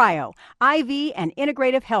Rock Cryo, IV and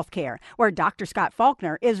Integrative Healthcare, where Dr. Scott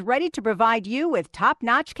Faulkner is ready to provide you with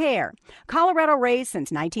top-notch care. Colorado raised since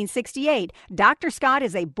 1968, Dr. Scott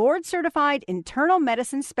is a board-certified internal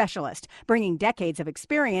medicine specialist, bringing decades of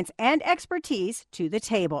experience and expertise to the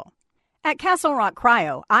table. At Castle Rock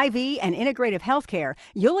Cryo, IV, and Integrative Healthcare,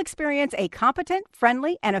 you'll experience a competent,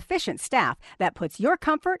 friendly, and efficient staff that puts your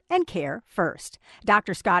comfort and care first.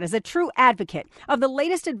 Dr. Scott is a true advocate of the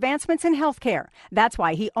latest advancements in healthcare. That's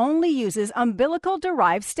why he only uses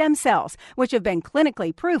umbilical-derived stem cells, which have been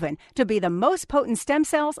clinically proven to be the most potent stem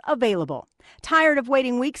cells available. Tired of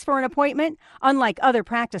waiting weeks for an appointment? Unlike other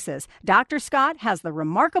practices, Dr. Scott has the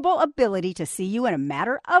remarkable ability to see you in a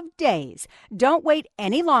matter of days. Don't wait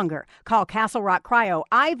any longer. Call Castle Rock Cryo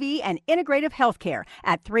IV and Integrative Healthcare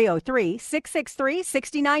at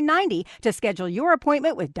 303-663-6990 to schedule your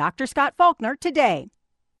appointment with Dr. Scott Faulkner today.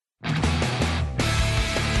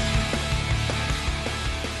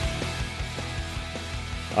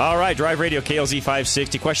 All right, Drive Radio, KLZ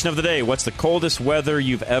 560. Question of the day, what's the coldest weather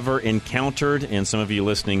you've ever encountered? And some of you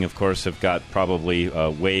listening, of course, have got probably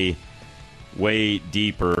way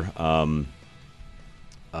deeper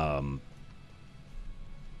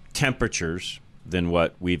temperatures than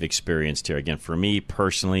what we've experienced here. Again, for me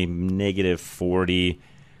personally, negative 40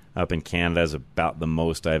 up in Canada is about the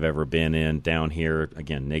most I've ever been in. Down here,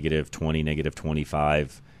 again, negative 20, negative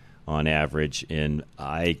 25 on average. And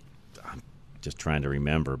I'm just trying to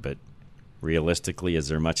remember, but realistically, is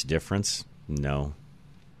there much difference? No.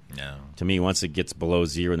 To me, once it gets below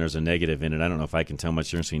zero and there's a negative in it, I don't know if I can tell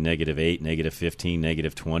much difference between negative 8, negative 15,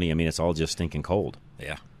 negative 20. I mean, it's all just stinking cold.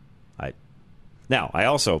 Yeah. Now, I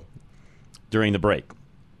also, during the break,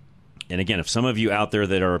 and again, if some of you out there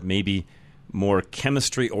that are maybe more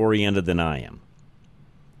chemistry-oriented than I am,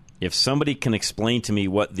 if somebody can explain to me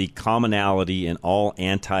what the commonality in all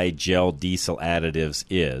anti-gel diesel additives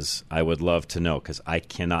is, I would love to know, because I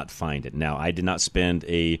cannot find it. Now, I did not spend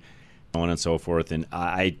a on and so forth, and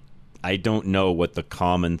I don't know what the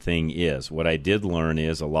common thing is. What I did learn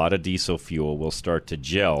is a lot of diesel fuel will start to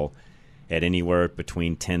gel at anywhere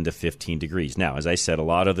between 10 to 15 degrees. Now, as I said, a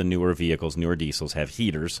lot of the newer vehicles, newer diesels, have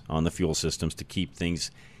heaters on the fuel systems to keep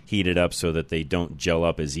things heated up so that they don't gel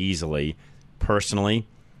up as easily. Personally,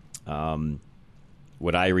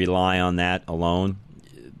 would I rely on that alone?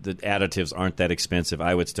 The additives aren't that expensive.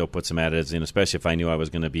 I would still put some additives in, especially if I knew I was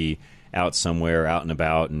going to be out somewhere, out and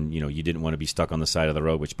about, and you didn't want to be stuck on the side of the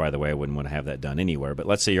road, which, by the way, I wouldn't want to have that done anywhere. But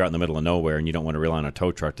let's say you're out in the middle of nowhere and you don't want to rely on a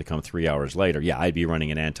tow truck to come 3 hours later. Yeah, I'd be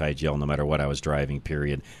running an anti-gel no matter what I was driving,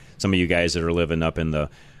 period. Some of you guys that are living up in the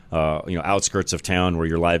outskirts of town where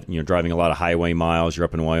you're driving a lot of highway miles, you're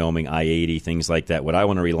up in Wyoming, I-80, things like that. Would I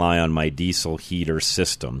want to rely on my diesel heater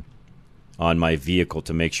system on my vehicle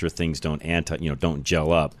to make sure things don't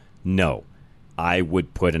gel up? No. I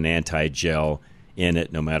would put an anti-gel in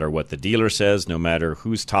it no matter what the dealer says, no matter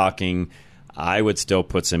who's talking. I would still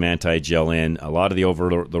put some anti-gel in. A lot of the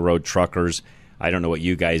over-the-road truckers, I don't know what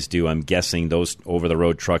you guys do. I'm guessing those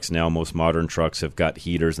over-the-road trucks now, most modern trucks, have got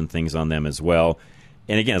heaters and things on them as well.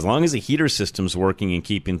 And again, as long as the heater system's working and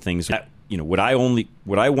keeping things, would I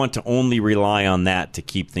want to only rely on that to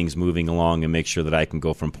keep things moving along and make sure that I can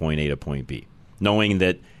go from point A to point B, knowing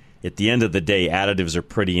that at the end of the day, additives are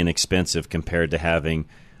pretty inexpensive compared to having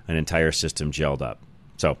an entire system gelled up.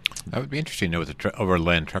 So that would be interesting to know what the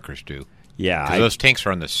overland truckers do. Yeah, because those tanks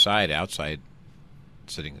are on the side, outside,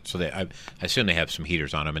 sitting. So I assume they have some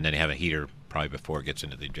heaters on them, and then they have a heater probably before it gets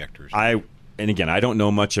into the injectors. And again, I don't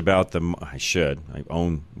know much about them. I should. I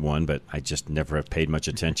own one, but I just never have paid much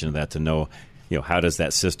attention to that to know, how does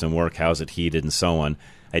that system work, how's it heated, and so on.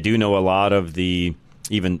 I do know a lot of the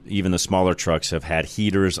even the smaller trucks have had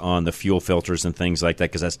heaters on the fuel filters and things like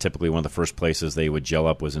that, because that's typically one of the first places they would gel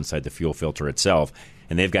up was inside the fuel filter itself.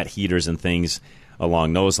 And they've got heaters and things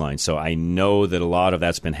along those lines. So I know that a lot of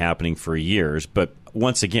that's been happening for years. But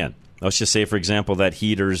once again, let's just say, for example, that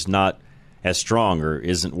heater's not as strong or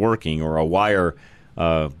isn't working, or a wire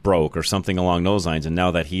broke or something along those lines, and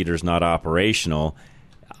now that heater's not operational.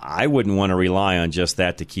 I wouldn't want to rely on just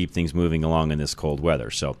that to keep things moving along in this cold weather.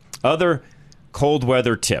 So other cold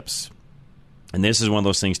weather tips. And this is one of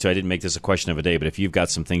those things, too. I didn't make this a question of a day, but if you've got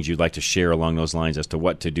some things you'd like to share along those lines as to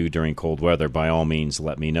what to do during cold weather, by all means,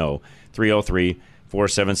 let me know.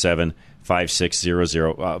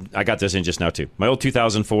 303-477-5600. I got this in just now, too. My old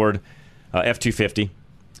 2000 Ford F-250,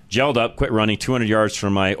 gelled up, quit running 200 yards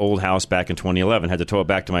from my old house back in 2011. Had to tow it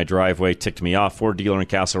back to my driveway, ticked me off. Ford dealer in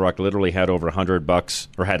Castle Rock literally had over $100,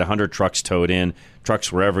 or had 100 trucks towed in. Trucks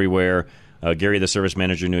were everywhere. Gary, the service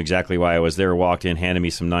manager, knew exactly why I was there, walked in, handed me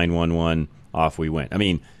some 911, off we went. I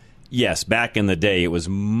mean, yes, back in the day, it was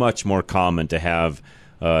much more common to have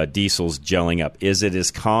diesels gelling up. Is it as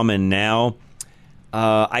common now?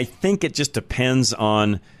 I think it just depends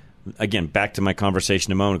on, again, back to my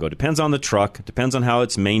conversation a moment ago, depends on the truck, depends on how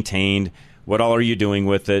it's maintained, what all are you doing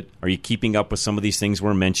with it, are you keeping up with some of these things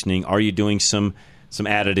we're mentioning, are you doing some some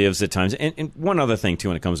additives at times. And one other thing, too,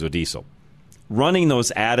 when it comes to a diesel. Running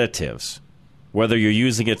those additives, whether you're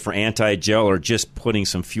using it for anti-gel or just putting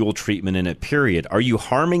some fuel treatment in it, period, are you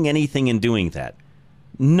harming anything in doing that?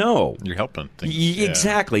 No. You're helping things.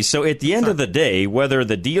 Exactly. So at the end of the day, whether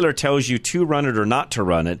the dealer tells you to run it or not to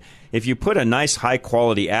run it, if you put a nice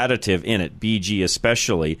high-quality additive in it, BG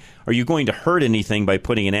especially, are you going to hurt anything by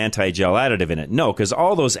putting an anti-gel additive in it? No, because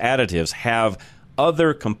all those additives have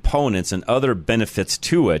other components and other benefits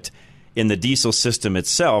to it in the diesel system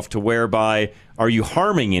itself, to whereby, are you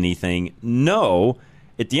harming anything? No.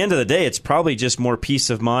 At the end of the day, it's probably just more peace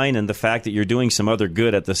of mind and the fact that you're doing some other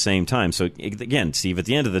good at the same time. So again, Steve, at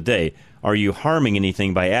the end of the day, are you harming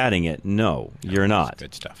anything by adding it? No, you're not.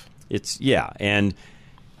 Good stuff. And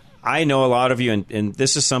I know a lot of you, and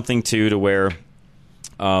this is something too, to where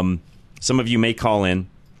some of you may call in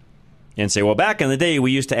and say, well, back in the day,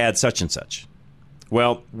 we used to add such and such.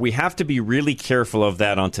 Well, we have to be really careful of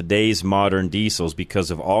that on today's modern diesels because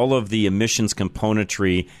of all of the emissions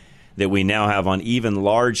componentry that we now have on even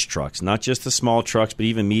large trucks, not just the small trucks, but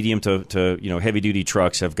even medium to heavy-duty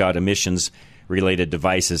trucks have got emissions-related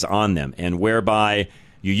devices on them, and whereby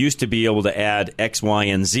you used to be able to add X, Y,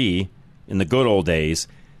 and Z in the good old days.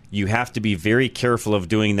 You have to be very careful of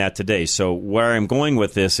doing that today. So where I'm going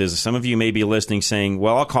with this is some of you may be listening saying,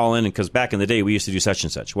 well, I'll call in because back in the day we used to do such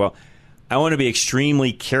and such. Well, I want to be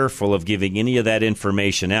extremely careful of giving any of that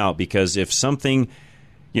information out, because if something,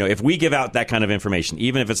 if we give out that kind of information,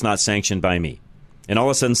 even if it's not sanctioned by me, and all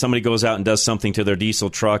of a sudden somebody goes out and does something to their diesel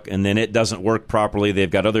truck and then it doesn't work properly, they've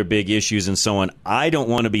got other big issues and so on, I don't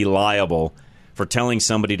want to be liable for telling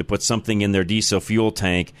somebody to put something in their diesel fuel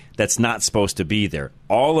tank that's not supposed to be there.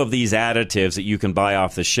 All of these additives that you can buy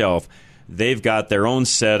off the shelf, they've got their own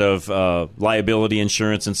set of liability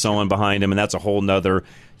insurance and so on behind them, and that's a whole nother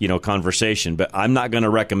conversation. But I'm not going to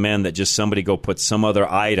recommend that just somebody go put some other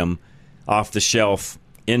item off the shelf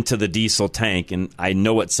into the diesel tank. And I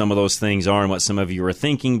know what some of those things are and what some of you are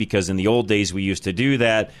thinking, because in the old days we used to do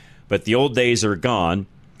that, but the old days are gone.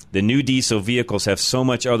 The new diesel vehicles have so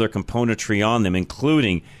much other componentry on them,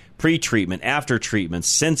 including pre-treatment, after-treatment,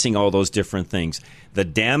 sensing all those different things. The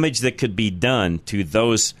damage that could be done to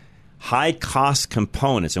those high-cost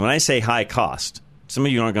components, and when I say high cost, some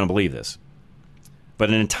of you aren't going to believe this, but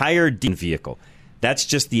an entire vehicle, that's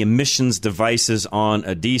just the emissions devices on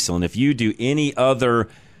a diesel. And if you do any other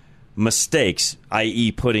mistakes,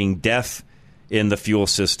 i.e. putting DEF in the fuel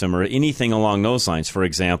system or anything along those lines, for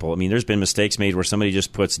example, there's been mistakes made where somebody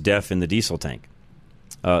just puts DEF in the diesel tank.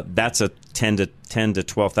 That's a $10,000 to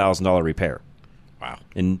 $12,000 repair. Wow.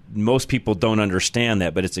 And most people don't understand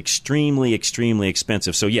that, but it's extremely, extremely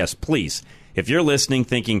expensive. So yes, please, if you're listening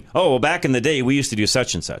thinking, oh, well, back in the day we used to do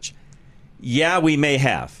such and such. Yeah, we may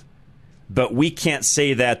have, but we can't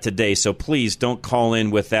say that today. So please don't call in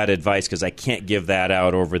with that advice, because I can't give that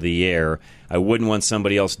out over the air. I wouldn't want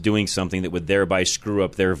somebody else doing something that would thereby screw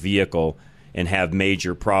up their vehicle and have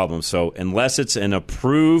major problems. So unless it's an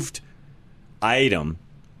approved item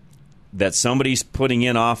that somebody's putting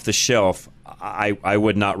in off the shelf, I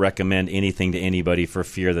would not recommend anything to anybody for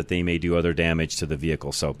fear that they may do other damage to the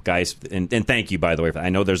vehicle. So, guys, and thank you, by the way. I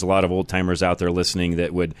know there's a lot of old-timers out there listening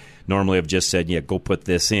that would normally have just said, yeah, go put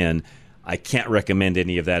this in. I can't recommend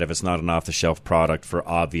any of that if it's not an off-the-shelf product for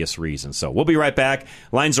obvious reasons. So we'll be right back.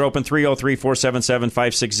 Lines are open,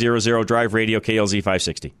 303-477-5600, Drive Radio, KLZ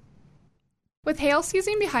 560. With hail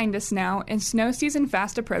season behind us now and snow season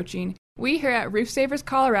fast approaching, we here at Roof Savers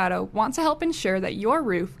Colorado want to help ensure that your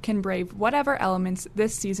roof can brave whatever elements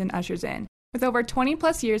this season ushers in. With over 20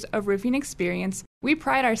 plus years of roofing experience, we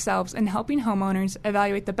pride ourselves in helping homeowners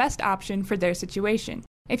evaluate the best option for their situation.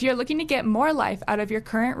 If you're looking to get more life out of your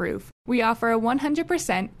current roof, we offer a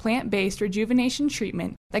 100% plant-based rejuvenation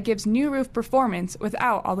treatment that gives new roof performance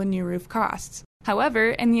without all the new roof costs. However,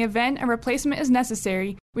 in the event a replacement is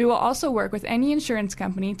necessary, we will also work with any insurance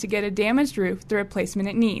company to get a damaged roof the replacement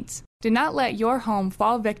it needs. Do not let your home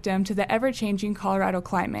fall victim to the ever-changing Colorado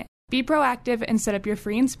climate. Be proactive and set up your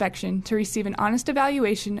free inspection to receive an honest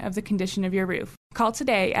evaluation of the condition of your roof. Call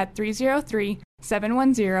today at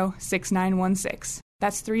 303-710-6916.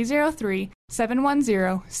 That's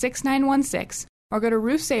 303-710-6916. Or go to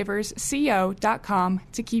roofsaversco.com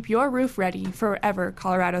to keep your roof ready for wherever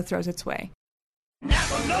Colorado throws its way.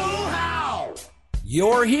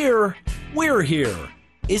 You're here. We're here.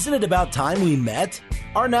 Isn't it about time we met?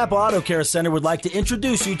 Our Napa Auto Care Center would like to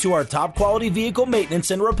introduce you to our top quality vehicle maintenance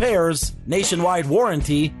and repairs, nationwide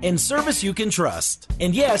warranty, and service you can trust.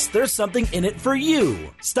 And yes, there's something in it for you.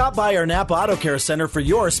 Stop by our Napa Auto Care Center for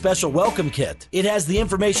your special welcome kit. It has the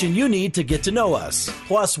information you need to get to know us,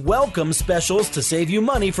 plus welcome specials to save you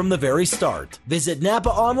money from the very start. Visit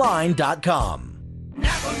NapaOnline.com.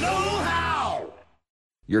 Napa know-how.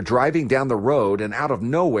 You're driving down the road and out of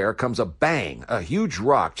nowhere comes a bang. A huge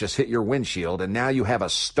rock just hit your windshield and now you have a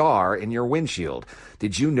star in your windshield.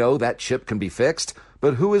 Did you know that chip can be fixed?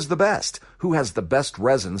 But who is the best? Who has the best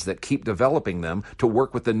resins that keep developing them to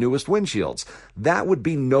work with the newest windshields? That would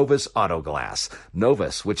be Novus Auto Glass.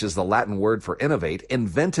 Novus, which is the Latin word for innovate,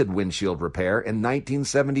 invented windshield repair in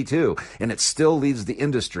 1972, and it still leads the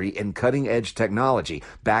industry in cutting-edge technology,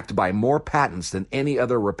 backed by more patents than any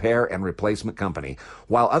other repair and replacement company.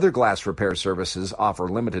 While other glass repair services offer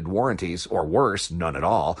limited warranties, or worse, none at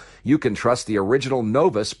all, you can trust the original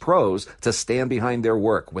Novus pros to stand behind their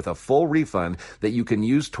work with a full refund that you can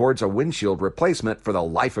use towards a windshield replacement for the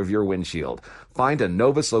life of your windshield. Find a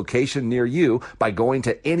Novus location near you by going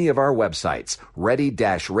to any of our websites,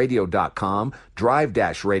 ready-radio.com,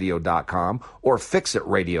 drive-radio.com, or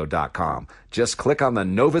fixitradio.com. Just click on the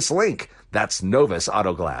Novus link. That's Novus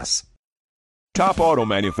Auto Glass. Top auto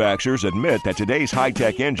manufacturers admit that today's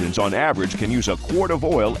high-tech engines on average can use a quart of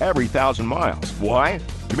oil every 1,000 miles. Why?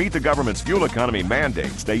 To meet the government's fuel economy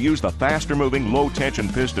mandates, they use the faster-moving low-tension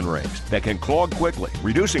piston rings that can clog quickly,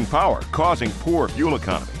 reducing power, causing poor fuel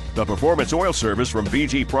economy. The Performance Oil Service from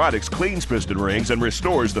BG Products cleans piston rings and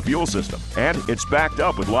restores the fuel system. And it's backed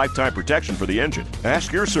up with lifetime protection for the engine.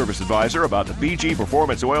 Ask your service advisor about the BG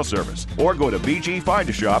Performance Oil Service or go to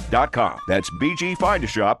bgfindashop.com. That's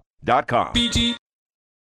bgfindashop.com. BG.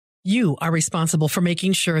 You are responsible for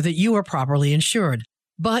making sure that you are properly insured,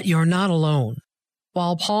 but you're not alone.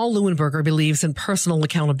 While Paul Leuenberger believes in personal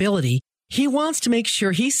accountability, he wants to make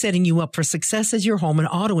sure he's setting you up for success as your home and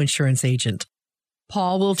auto insurance agent.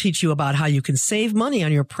 Paul will teach you about how you can save money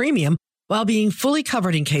on your premium while being fully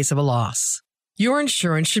covered in case of a loss. Your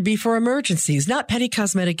insurance should be for emergencies, not petty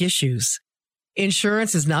cosmetic issues.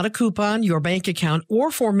 Insurance is not a coupon, your bank account,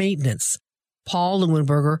 or for maintenance. Paul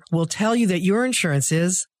Leuenberger will tell you that your insurance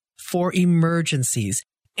is for emergencies.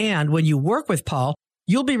 And when you work with Paul,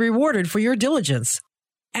 you'll be rewarded for your diligence.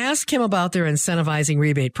 Ask him about their incentivizing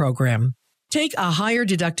rebate program. Take a higher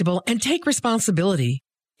deductible and take responsibility.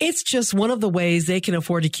 It's just one of the ways they can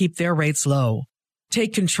afford to keep their rates low.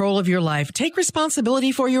 Take control of your life. Take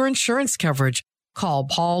responsibility for your insurance coverage. Call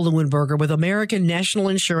Paul Leuenberger with American National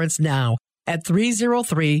Insurance now at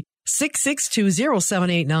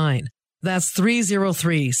 303-662-0789. That's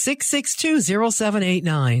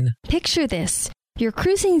 303-662-0789. Picture this. You're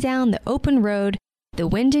cruising down the open road, the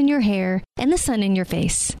wind in your hair, and the sun in your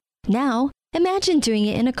face. Now, imagine doing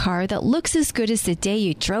it in a car that looks as good as the day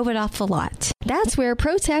you drove it off the lot. That's where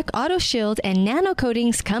ProTech Auto Shield and Nano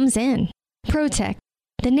Coatings comes in. ProTech,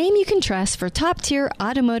 the name you can trust for top-tier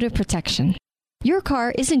automotive protection. Your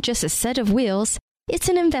car isn't just a set of wheels, it's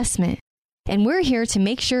an investment. And we're here to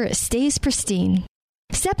make sure it stays pristine.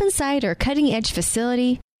 Step inside our cutting-edge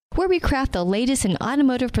facility where we craft the latest in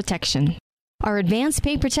automotive protection. Our advanced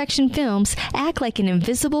paint protection films act like an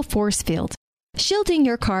invisible force field, shielding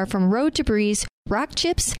your car from road debris, rock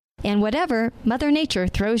chips, and whatever Mother Nature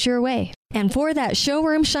throws your way. And for that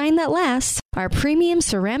showroom shine that lasts, our premium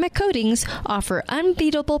ceramic coatings offer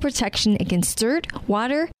unbeatable protection against dirt,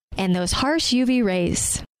 water, and those harsh UV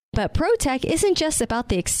rays. But ProTech isn't just about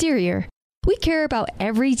the exterior. We care about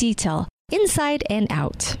every detail, inside and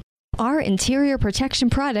out. Our interior protection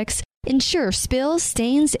products ensure spills,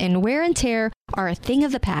 stains, and wear and tear are a thing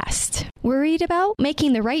of the past. Worried about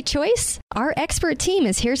making the right choice? Our expert team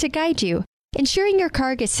is here to guide you, ensuring your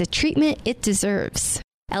car gets the treatment it deserves.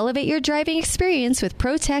 Elevate your driving experience with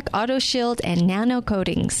ProTech Auto Shield and Nano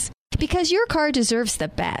Coatings. Because your car deserves the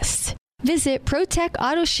best. Visit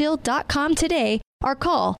ProTechAutoShield.com today or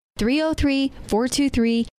call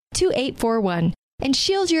 303-423-2841 and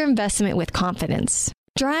shield your investment with confidence.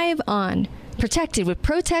 Drive on. Protected with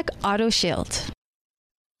ProTech Auto Shield.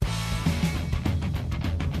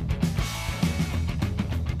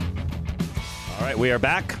 All right, we are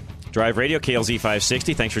back. Drive Radio, KLZ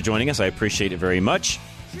 560. Thanks for joining us. I appreciate it very much.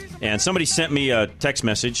 And somebody sent me a text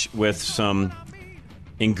message with some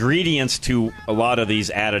ingredients to a lot of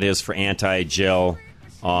these additives for anti-gel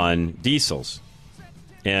on diesels.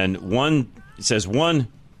 And it says one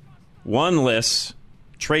lists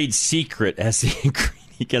trade secret as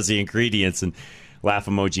the ingredients and laugh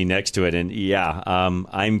emoji next to it. And yeah,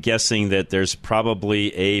 I'm guessing that there's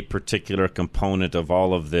probably a particular component of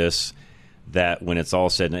all of this that when it's all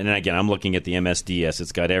said, and again, I'm looking at the MSDS,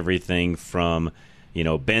 it's got everything from,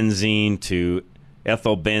 benzene to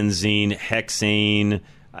ethylbenzene, hexane.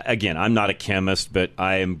 Again, I'm not a chemist, but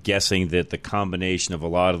I am guessing that the combination of a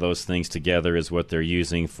lot of those things together is what they're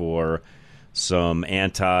using for some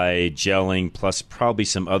anti-gelling, plus probably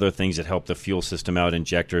some other things that help the fuel system out,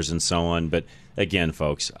 injectors and so on. But again,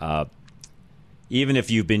 folks, even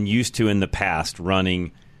if you've been used to in the past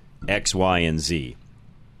running X, Y, and Z,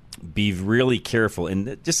 be really careful.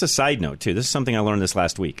 And just a side note, too, this is something I learned this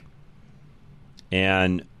last week.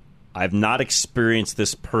 And I've not experienced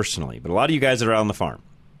this personally, but a lot of you guys that are out on the farm,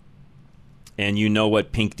 and you know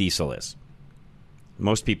what pink diesel is.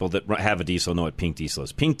 Most people that have a diesel know what pink diesel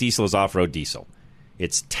is. Pink diesel is off-road diesel.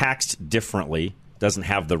 It's taxed differently, doesn't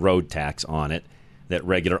have the road tax on it that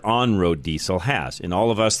regular on-road diesel has. And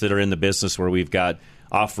all of us that are in the business where we've got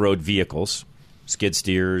off-road vehicles, skid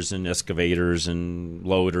steers and excavators and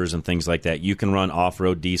loaders and things like that, you can run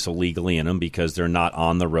off-road diesel legally in them because they're not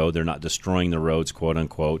on the road. They're not destroying the roads,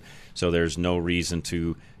 quote-unquote. So there's no reason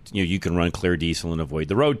to, you can run clear diesel and avoid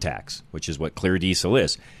the road tax, which is what clear diesel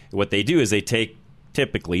is. What they do is they take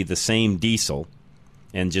typically the same diesel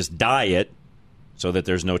and just dye it so that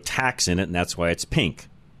there's no tax in it, and that's why it's pink.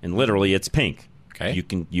 And literally, it's pink. Okay. You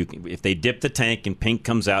can if they dip the tank and pink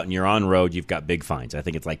comes out and you're on road, you've got big fines. I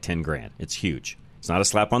think it's like $10,000. It's huge. It's not a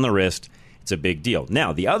slap on the wrist. It's a big deal.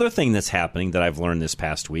 Now, the other thing that's happening that I've learned this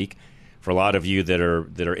past week, for a lot of you that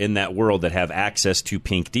are in that world that have access to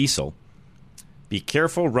pink diesel, be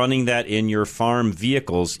careful running that in your farm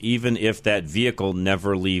vehicles, even if that vehicle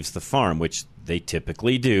never leaves the farm, which they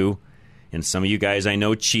typically do. And some of you guys I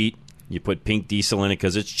know cheat. You put pink diesel in it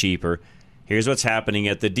because it's cheaper. Here's what's happening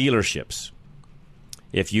at the dealerships.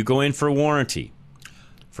 If you go in for warranty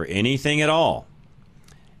for anything at all,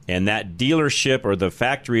 and that dealership or the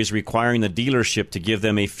factory is requiring the dealership to give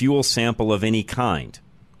them a fuel sample of any kind,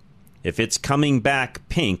 if it's coming back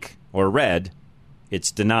pink or red,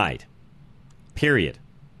 it's denied. Period.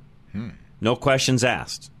 No questions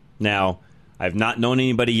asked. Now, I've not known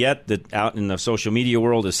anybody yet that out in the social media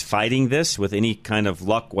world is fighting this with any kind of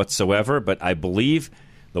luck whatsoever, but I believe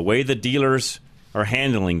the way the dealers are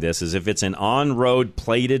handling this is if it's an on-road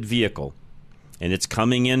plated vehicle and it's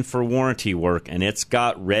coming in for warranty work and it's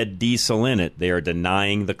got red diesel in it, they are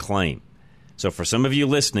denying the claim. So for some of you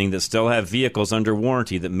listening that still have vehicles under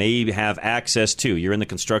warranty that may have access to, you're in the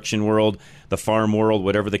construction world, the farm world,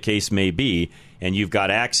 whatever the case may be, and you've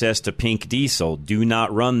got access to pink diesel, do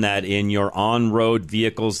not run that in your on-road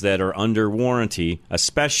vehicles that are under warranty,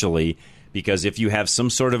 especially because if you have some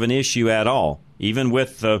sort of an issue at all, even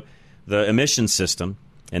with the emission system,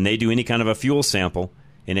 and they do any kind of a fuel sample,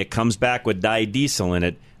 and it comes back with dyed diesel in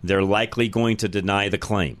it, they're likely going to deny the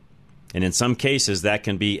claim. And in some cases, that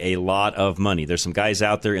can be a lot of money. There's some guys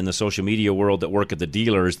out there in the social media world that work at the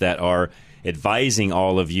dealers that are advising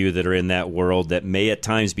all of you that are in that world that may at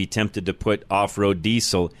times be tempted to put off-road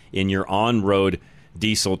diesel in your on-road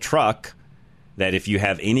diesel truck, that if you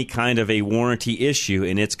have any kind of a warranty issue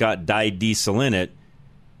and it's got dyed diesel in it,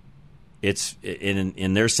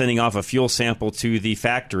 and they're sending off a fuel sample to the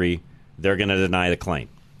factory, they're going to deny the claim.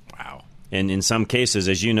 Wow. And in some cases,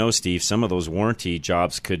 as you know, Steve, some of those warranty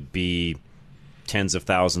jobs could be tens of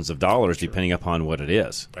thousands of dollars, depending upon what it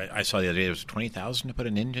is. I saw the other day it was $20,000 to put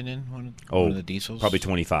an engine in one of the diesels. Probably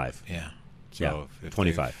 25. Yeah. So yeah,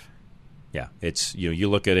 25. Yeah, it's you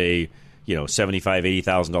look at a $75,000,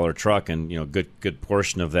 $80,000 truck, and good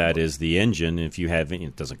portion of that is the engine. If you have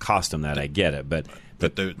it doesn't cost them that, I get it, but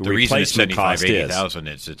the reason it's $75,000,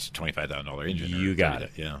 $80,000 is it's $25,000 engine. You got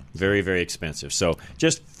it. Yeah, very, very expensive. So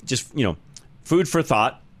just food for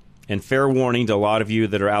thought and fair warning to a lot of you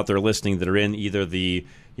that are out there listening that are in either the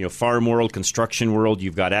farm world, construction world.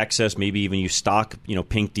 You've got access, maybe even you stock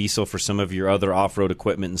pink diesel for some of your other off-road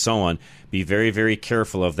equipment and so on. Be very, very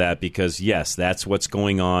careful of that because yes, that's what's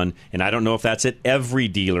going on. And I don't know if that's at every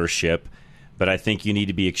dealership, but I think you need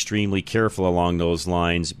to be extremely careful along those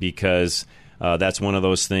lines because that's one of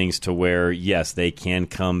those things to where yes, they can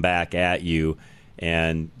come back at you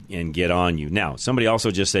and get on you. Now, somebody also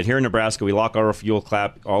just said here in Nebraska we lock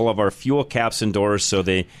all of our fuel caps indoors so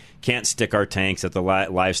they can't stick our tanks at the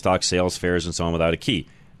livestock sales fairs and so on without a key.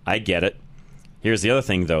 I get it. Here's the other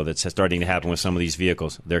thing, though, that's starting to happen with some of these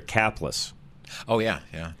vehicles. They're capless. Oh, yeah.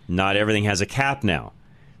 Not everything has a cap now.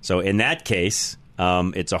 So in that case,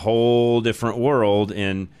 it's a whole different world.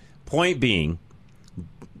 And point being,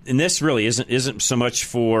 and this really isn't so much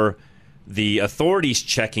for the authorities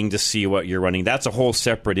checking to see what you're running. That's a whole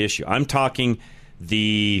separate issue. I'm talking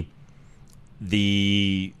the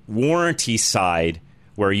warranty side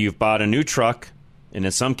where you've bought a new truck, And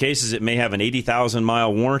in some cases, it may have an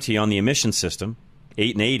 80,000-mile warranty on the emission system,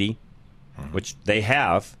 8 and 80, which they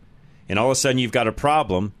have. And all of a sudden, you've got a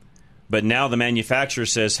problem. But now the manufacturer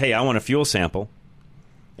says, hey, I want a fuel sample.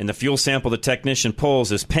 And the fuel sample the technician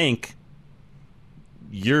pulls is pink.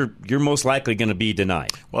 You're most likely going to be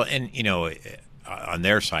denied. Well, and, on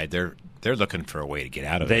their side, they're looking for a way to get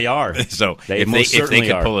out of it. They are. So if they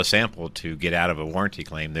can pull a sample to get out of a warranty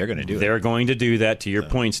claim, they're going to do it. They're going to do that, to your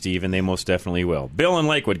point, Steve, and they most definitely will. Bill in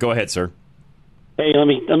Lakewood, go ahead, sir. Hey, let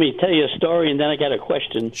me tell you a story, and then I got a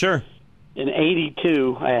question. Sure. In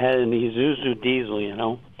 '82, I had an Isuzu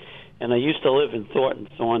diesel, and I used to live in Thornton.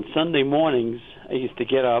 So on Sunday mornings, I used to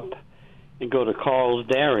get up and go to Carl's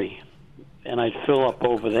Dairy, and I'd fill up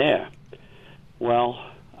over there. Well,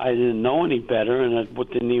 I didn't know any better, and I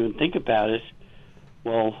didn't even think about it.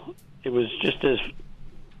 Well, it was just as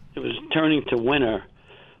it was turning to winter.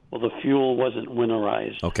 Well, the fuel wasn't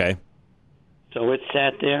winterized. Okay. So it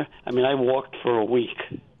sat there. I mean, I walked for a week.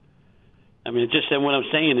 I mean, what I'm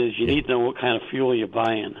saying is you need to know what kind of fuel you're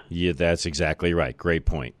buying. Yeah, that's exactly right. Great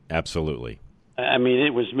point. Absolutely. I mean,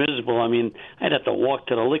 it was miserable. I mean, I'd have to walk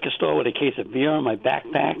to the liquor store with a case of beer on my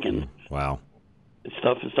backpack and wow,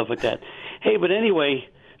 stuff like that. Hey, but anyway,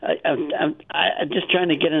 I'm just trying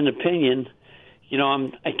to get an opinion.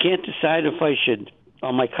 I can't decide if I should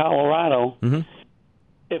on my Colorado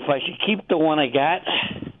if I should keep the one I got,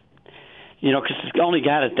 because it's only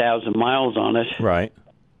got 1,000 miles on it, right?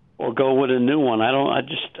 Or go with a new one. I don't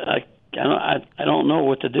know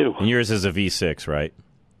what to do. And yours is a V6, right?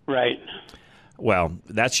 Right. Well,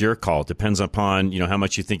 that's your call. Depends upon, how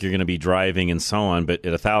much you think you're going to be driving and so on. But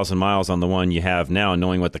at 1,000 miles on the one you have now,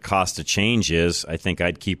 knowing what the cost of change is, I think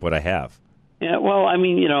I'd keep what I have. Yeah, well, I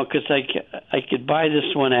mean, because I could buy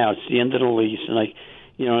this one out. It's the end of the lease, and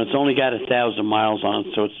it's only got 1,000 miles on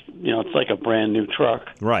it, so it's it's like a brand new truck.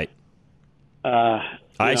 Right.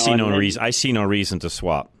 I see no reason to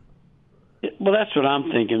swap. Well, that's what I'm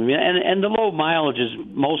thinking. And the low mileage is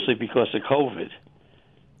mostly because of COVID.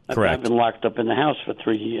 Correct. I've been locked up in the house for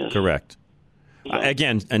 3 years. Correct.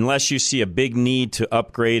 Again, unless you see a big need to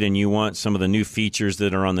upgrade and you want some of the new features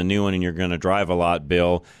that are on the new one and you're going to drive a lot,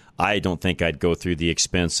 Bill, I don't think I'd go through the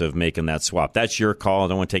expense of making that swap. That's your call. I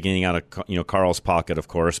don't want to take anything out of Carl's pocket, of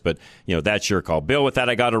course, but that's your call. Bill, with that,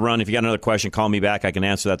 I got to run. If you got another question, call me back. I can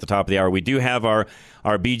answer that at the top of the hour. We do have our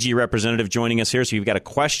BG representative joining us here, so if you've got a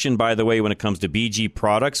question, by the way, when it comes to BG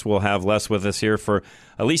products, we'll have Les with us here for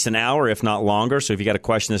at least an hour, if not longer. So if you got a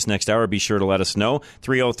question this next hour, be sure to let us know.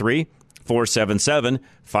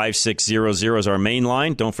 303-477-5600 is our main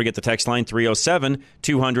line. Don't forget the text line,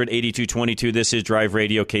 307-200-8222. This is Drive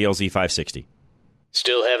Radio, KLZ 560.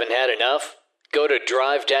 Still haven't had enough? Go to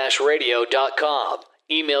drive-radio.com.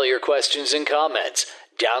 Email your questions and comments.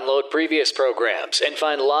 Download previous programs and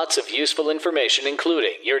find lots of useful information,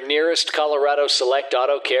 including your nearest Colorado Select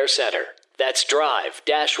Auto Care Center. That's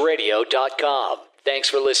drive-radio.com. Thanks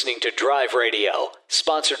for listening to Drive Radio,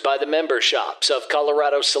 sponsored by the member shops of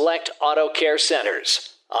Colorado Select Auto Care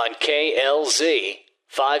Centers on KLZ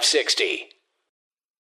 560.